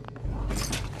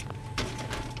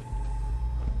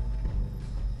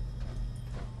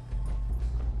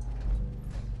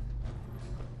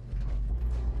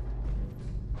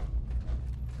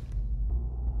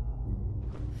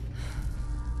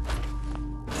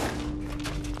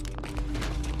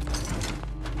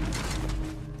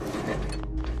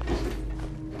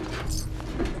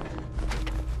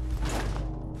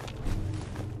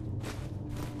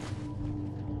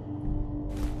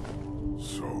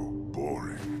 So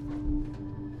boring.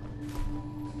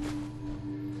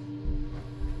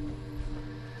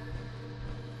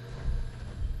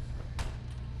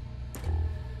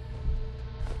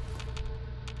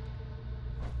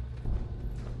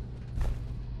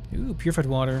 Ooh, purified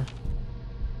water.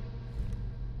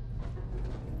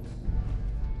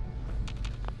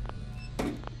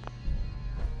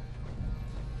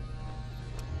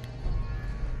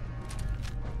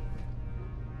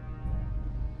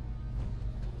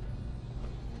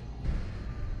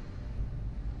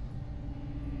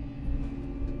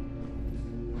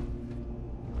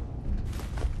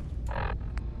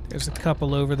 There's a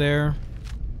couple over there.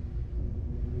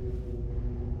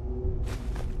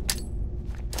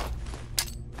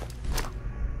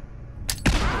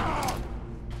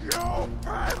 You'll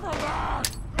pay for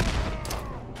that!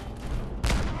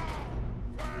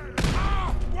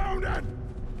 Wounded!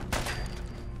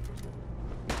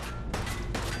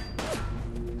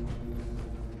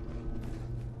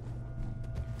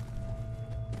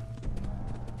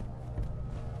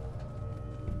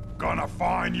 Gonna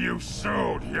find you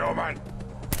soon, human!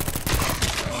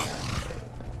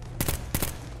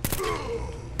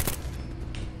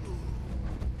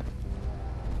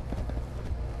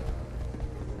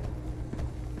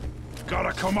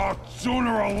 gotta come out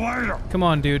sooner or later. Come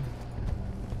on, dude.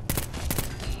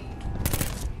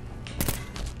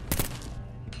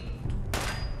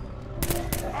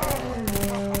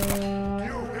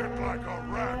 You hit like a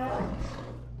rat roach.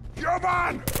 Come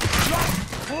on!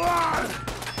 Just blood!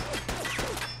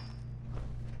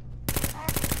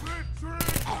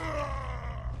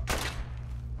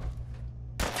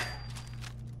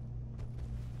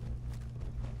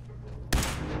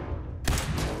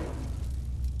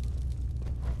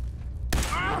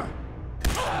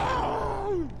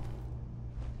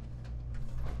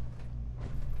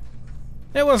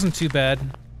 It wasn't too bad.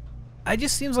 It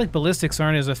just seems like ballistics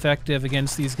aren't as effective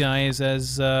against these guys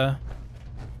as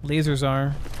lasers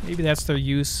are. Maybe that's their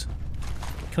use.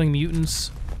 Killing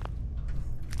mutants.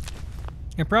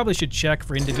 I probably should check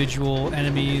for individual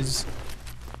enemies,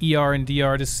 ER and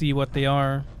DR, to see what they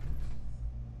are.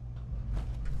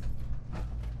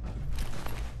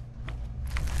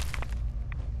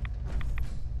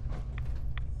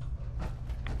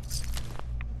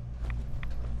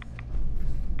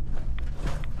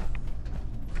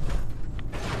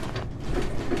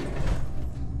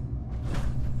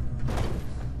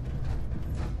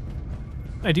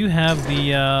 I do have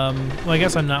the, well, I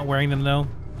guess I'm not wearing them, though.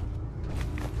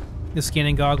 The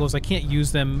scanning goggles. I can't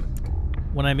use them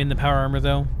when I'm in the power armor,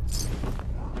 though.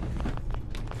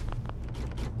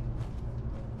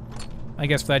 I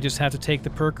guess I just have to take the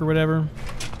perk or whatever.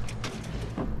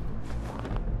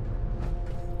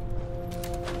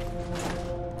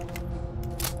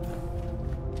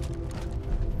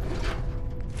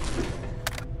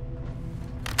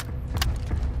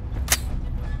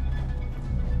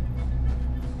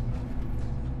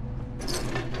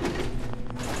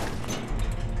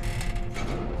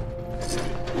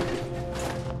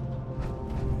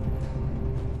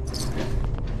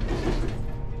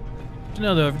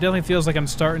 No, though, it definitely feels like I'm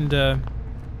starting to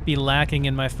be lacking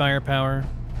in my firepower.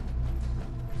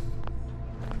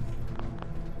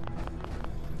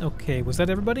 Okay, was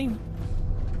that everybody?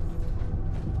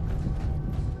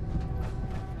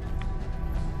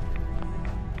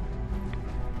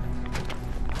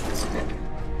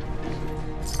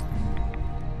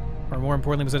 Or more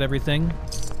importantly, was that everything?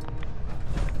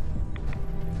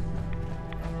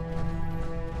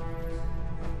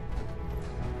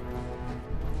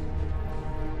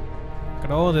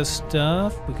 All of this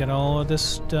stuff. We got all of this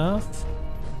stuff.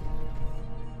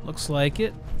 Looks like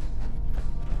it.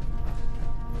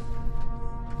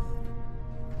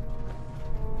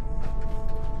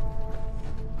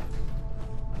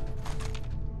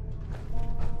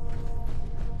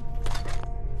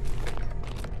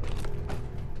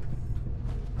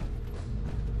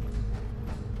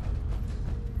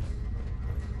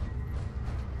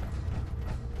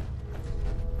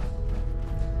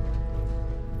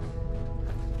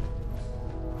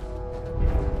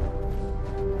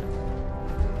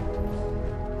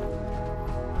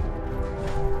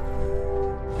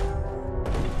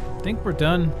 I think we're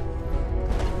done.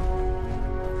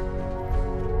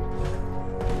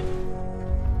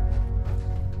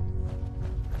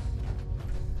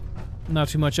 Not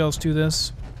too much else to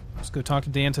this. Let's go talk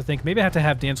to Dance, I think. Maybe I have to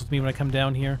have Dance with me when I come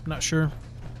down here. I'm not sure.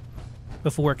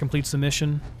 Before it completes the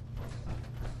mission.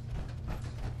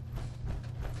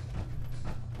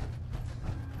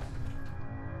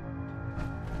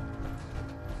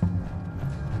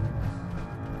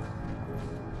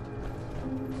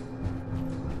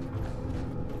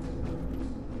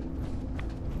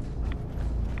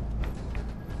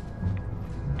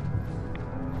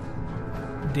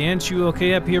 Dance, you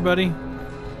okay up here, buddy?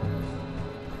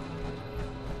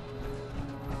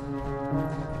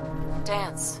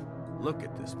 Dance. Look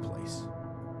at this place.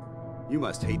 You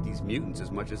must hate these mutants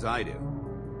as much as I do.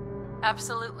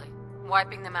 Absolutely.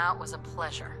 Wiping them out was a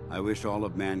pleasure. I wish all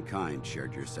of mankind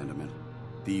shared your sentiment.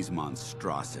 These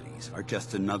monstrosities are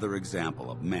just another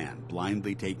example of man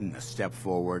blindly taking a step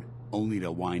forward, only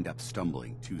to wind up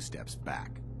stumbling 2 steps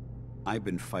back. I've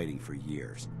been fighting for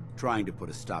years, trying to put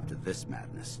a stop to this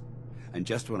madness. And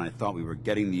just when I thought we were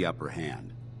getting the upper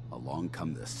hand, along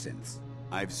come the synths.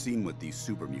 I've seen what these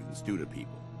super mutants do to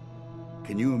people.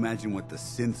 Can you imagine what the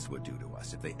synths would do to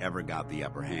us if they ever got the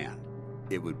upper hand?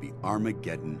 It would be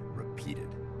Armageddon repeated,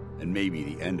 and maybe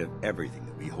the end of everything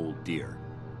that we hold dear.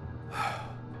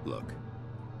 Look,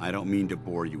 I don't mean to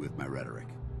bore you with my rhetoric.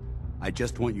 I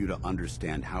just want you to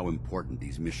understand how important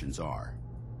these missions are.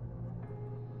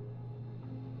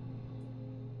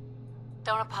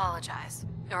 Don't apologize.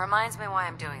 It reminds me why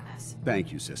I'm doing this.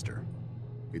 Thank you, sister.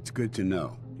 It's good to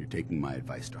know you're taking my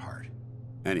advice to heart.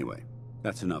 Anyway,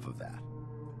 that's enough of that.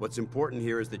 What's important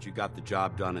here is that you got the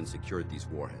job done and secured these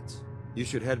warheads. You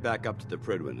should head back up to the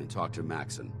Prydwen and talk to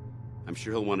Maxon. I'm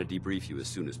sure he'll want to debrief you as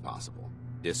soon as possible.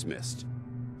 Dismissed.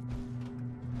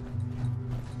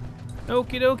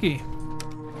 Okie dokie.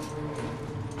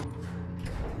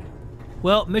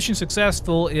 Well, mission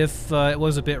successful if it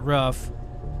was a bit rough.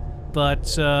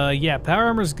 But, yeah, power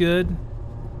armor's good.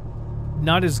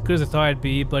 Not as good as I thought it'd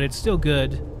be, but it's still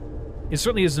good. It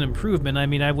certainly is an improvement. I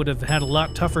mean, I would have had a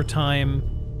lot tougher time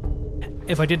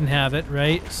if I didn't have it,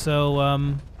 right?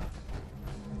 So,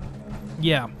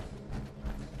 yeah.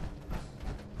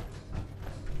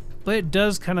 But it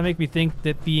does kind of make me think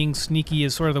that being sneaky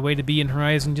is sort of the way to be in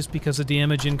Horizon, just because the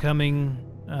damage incoming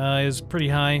is pretty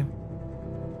high.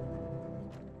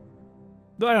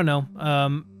 Though I don't know.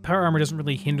 Power armor doesn't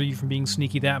really hinder you from being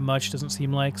sneaky that much, doesn't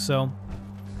seem like, so.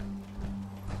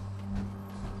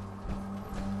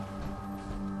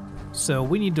 So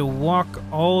we need to walk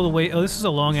all the way. Oh, this is a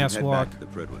long-ass walk. Back to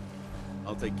the Prydwen.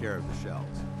 I'll take care of the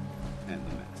shells and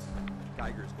the mess.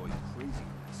 Geiger's going crazy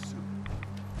with this suit.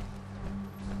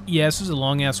 Yeah, this is a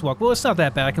long-ass walk. Well, it's not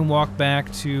that bad. I can walk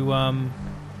back to, you know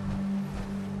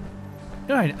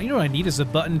what I need is a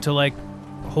button to, like,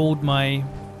 hold my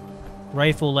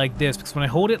rifle like this. Because when I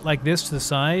hold it like this to the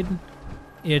side,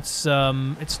 it's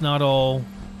not all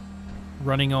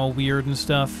running all weird and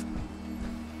stuff.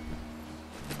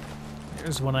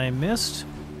 There's one I missed.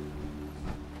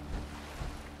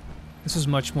 This is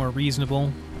much more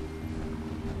reasonable.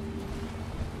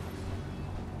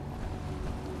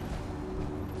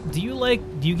 Do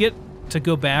you get to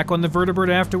go back on the vertibird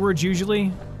afterwards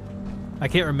usually? I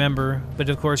can't remember, but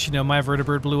of course, you know, my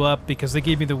vertibird blew up because they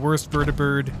gave me the worst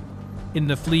vertibird in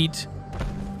the fleet.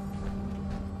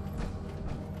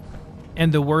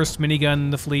 And the worst minigun in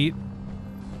the fleet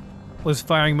was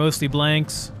firing mostly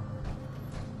blanks.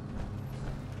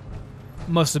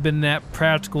 Must have been that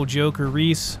practical joker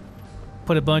Reese.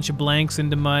 Put a bunch of blanks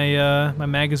into my my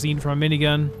magazine for my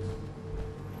minigun.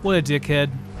 What a dickhead.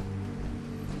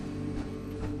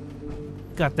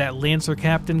 Got that Lancer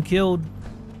captain killed.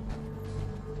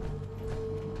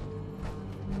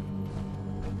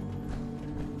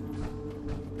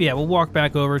 But yeah, we'll walk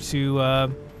back over to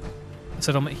the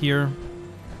settlement here,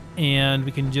 and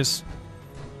we can just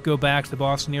go back to the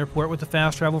Boston airport with the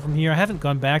fast travel from here. I haven't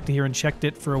gone back to here and checked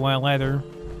it for a while either.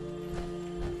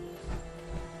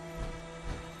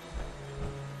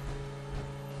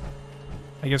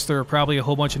 I guess there are probably a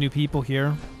whole bunch of new people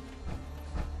here.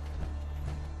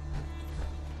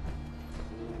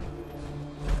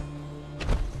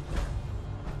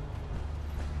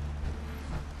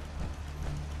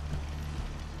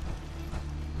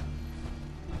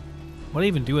 What do I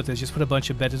even do with this? Just put a bunch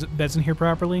of beds in here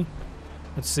properly?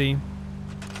 Let's see.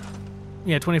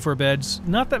 Yeah, 24 beds.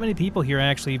 Not that many people here,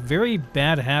 actually. Very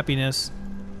bad happiness.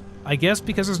 I guess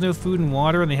because there's no food and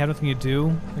water and they have nothing to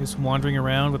do. They're just wandering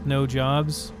around with no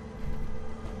jobs.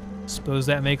 Suppose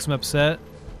that makes them upset.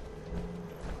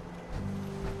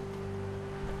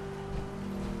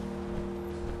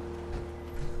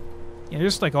 Yeah,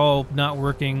 just like all not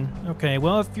working. Okay,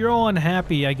 well, if you're all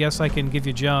unhappy, I guess I can give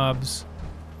you jobs.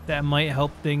 That might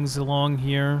help things along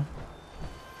here.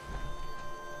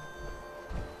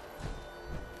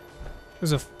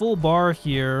 There's a full bar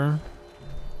here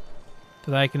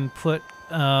that I can put,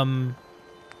 like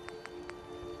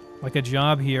a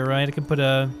job here, right? I can put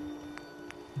a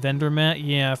vendor mat.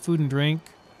 Yeah, food and drink.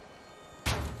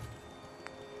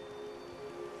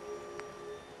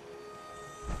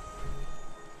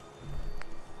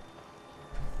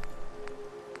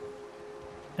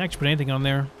 Actually, put anything on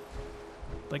there.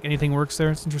 Like anything works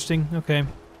there. It's interesting. Okay.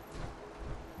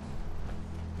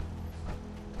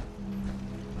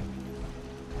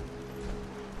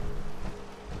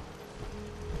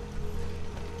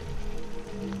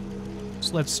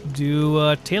 So let's do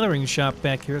a tailoring shop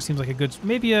back here. It seems like a good,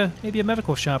 maybe a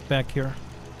medical shop back here.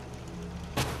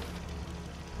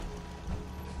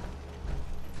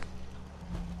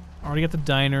 Already got the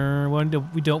diner.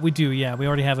 We do. Yeah, we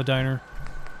already have a diner.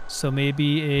 So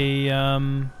maybe a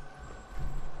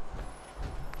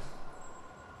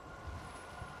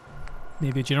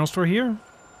maybe a general store here?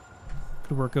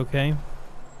 Could work okay.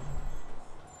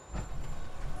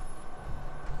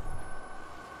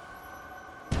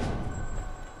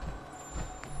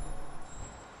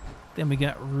 Then we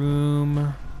got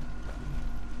room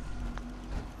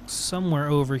somewhere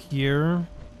over here.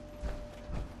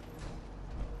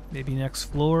 Maybe next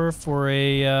floor for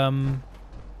a,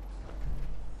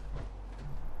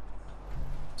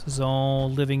 this is all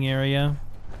living area.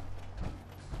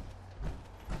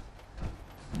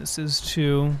 This is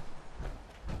too.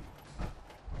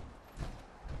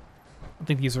 I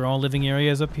think these are all living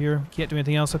areas up here. Can't do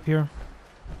anything else up here.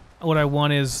 What I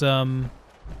want is,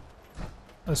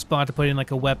 a a spot to put in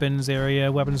like a weapons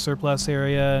area, weapons surplus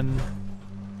area, and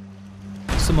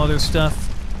some other stuff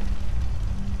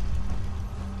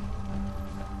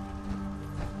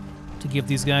to give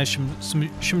these guys some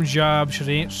jobs. Should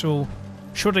they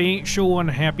ain't so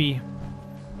unhappy.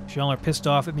 Y'all are pissed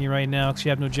off at me right now because you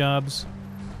have no jobs.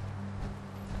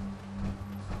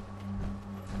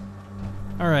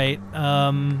 All right.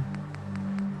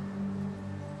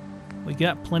 We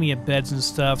got plenty of beds and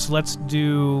stuff, so let's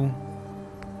do...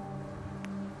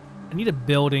 I need a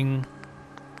building.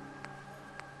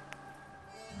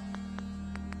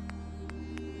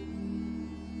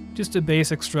 Just a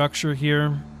basic structure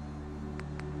here.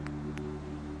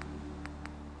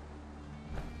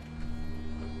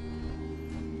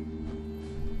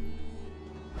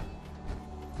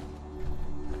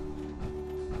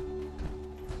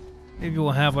 Maybe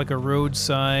we'll have like a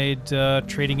roadside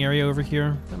trading area over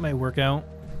here. That might work out.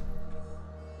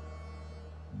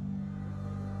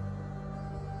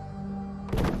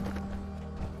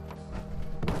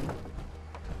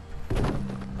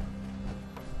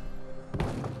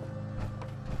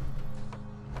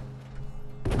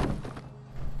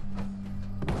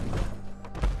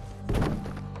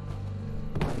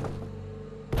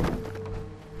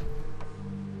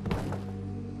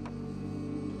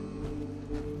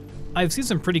 I've seen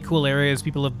some pretty cool areas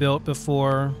people have built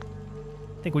before.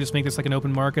 I think we'll just make this like an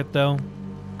open market, though.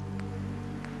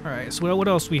 Alright, so what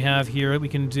else we have here that we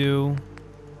can do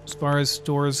as far as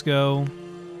stores go?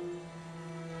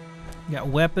 We got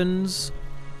weapons.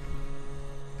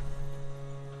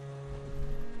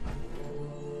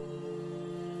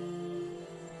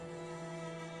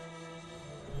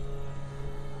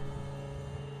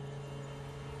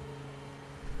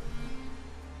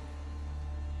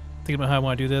 Think about how I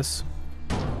want to do this.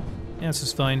 Yeah, this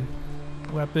is fine.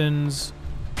 Weapons,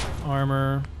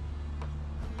 armor,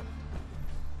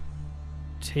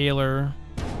 tailor.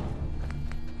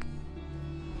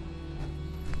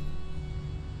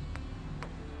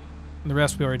 And the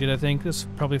rest we already did, I think. This is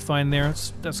probably fine there.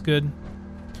 That's good.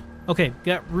 Okay,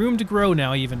 got room to grow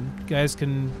now even. You guys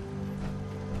can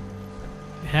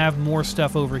have more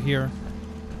stuff over here.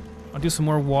 I'll do some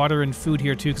more water and food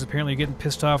here too, because apparently you're getting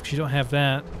pissed off because you don't have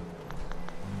that.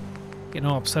 Getting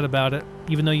all upset about it.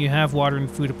 Even though you have water and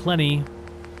food aplenty.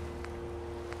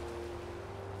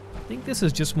 I think this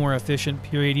is just more efficient,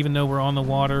 period. Even though we're on the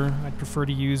water, I'd prefer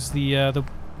to use the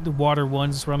water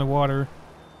ones. We're on the water.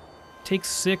 Takes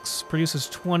 6, produces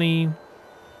 20.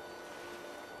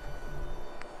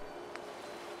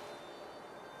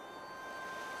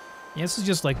 Yeah, this is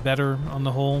just like better on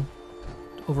the whole,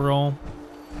 overall.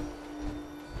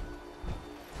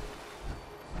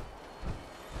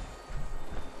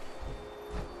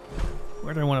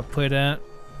 Where do I want to put it at?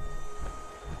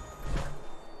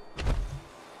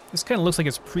 This kind of looks like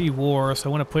it's pre-war, so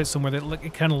I want to put it somewhere that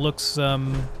it kind of looks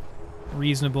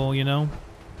reasonable, you know?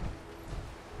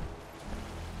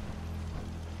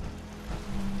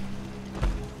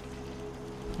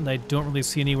 And I don't really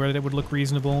see anywhere that it would look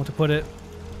reasonable to put it.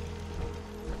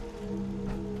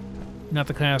 Not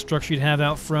the kind of structure you'd have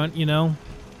out front, you know?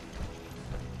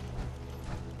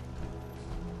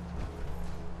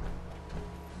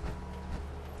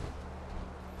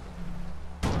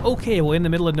 Okay, well, in the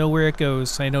middle of nowhere it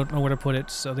goes. I don't know where to put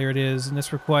it, so there it is. And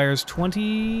this requires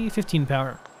 15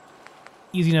 power.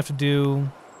 Easy enough to do.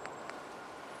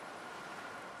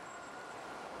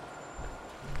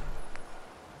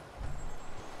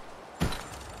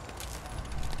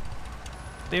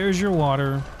 There's your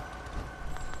water.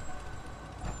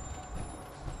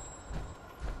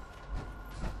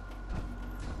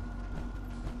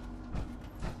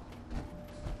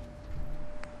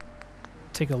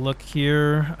 Take a look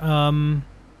here. I'll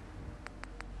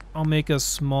make a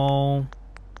small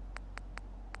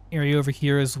area over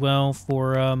here as well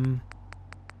for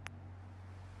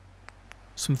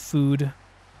some food.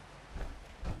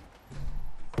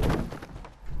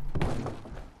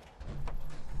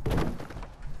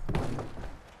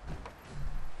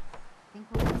 Think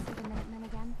we'll see the Minutemen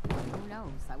again? Who knows?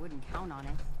 I wouldn't count on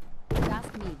it. If you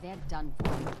ask me, they're done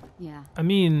for. Yeah. I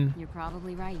mean, you're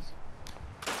probably right.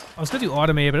 I was gonna do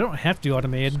automated, but I don't have to do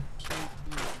automated.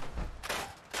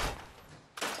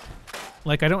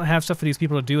 Like, I don't have stuff for these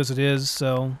people to do as it is,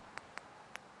 so...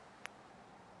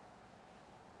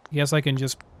 I guess I can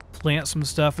just plant some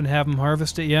stuff and have them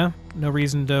harvest it, yeah? No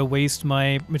reason to waste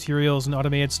my materials and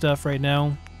automated stuff right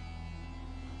now.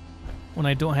 When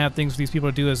I don't have things for these people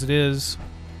to do as it is.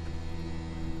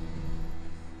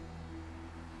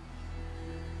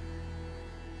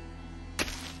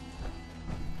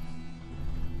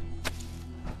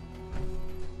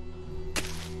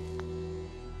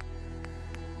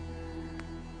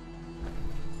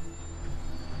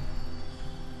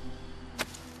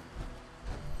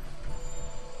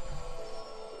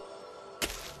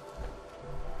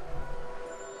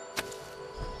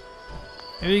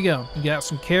 There you go. You got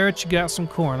some carrots, you got some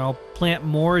corn. I'll plant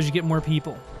more as you get more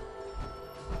people.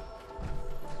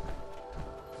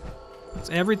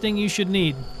 That's everything you should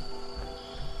need.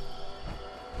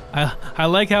 I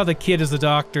like how the kid is the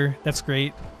doctor. That's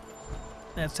great.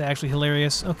 That's actually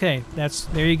hilarious. Okay,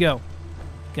 there you go.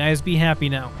 Guys, be happy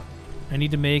now. I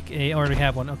need to make I already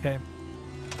have one. Okay.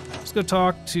 Let's go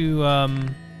talk to,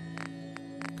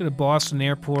 go to Boston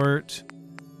Airport.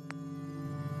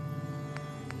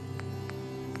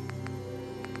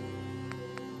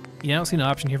 Yeah, I don't see an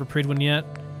option here for Pridwin yet.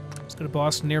 Let's go to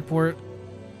Boston Airport.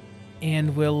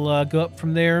 And we'll go up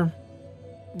from there.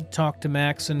 Talk to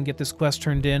Max and get this quest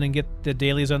turned in and get the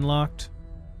dailies unlocked.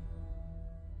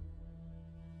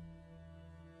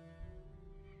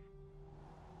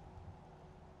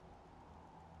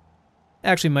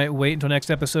 Actually, might wait until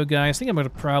next episode, guys. I think I'm going to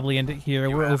probably end it here.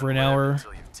 We're over an hour.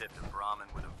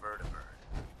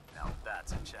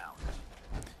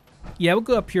 Yeah, we'll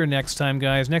go up here next time,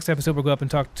 guys. Next episode, we'll go up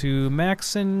and talk to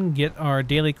Maxon, get our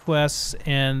daily quests,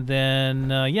 and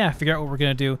then, yeah, figure out what we're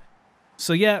going to do.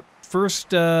 So, yeah, first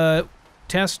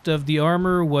test of the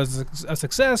armor was a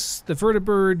success. The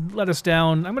vertibird let us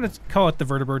down. I'm going to call it the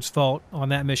vertibird's fault on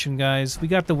that mission, guys. We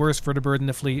got the worst vertibird in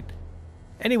the fleet.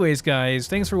 Anyways, guys,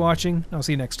 thanks for watching. I'll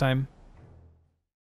see you next time.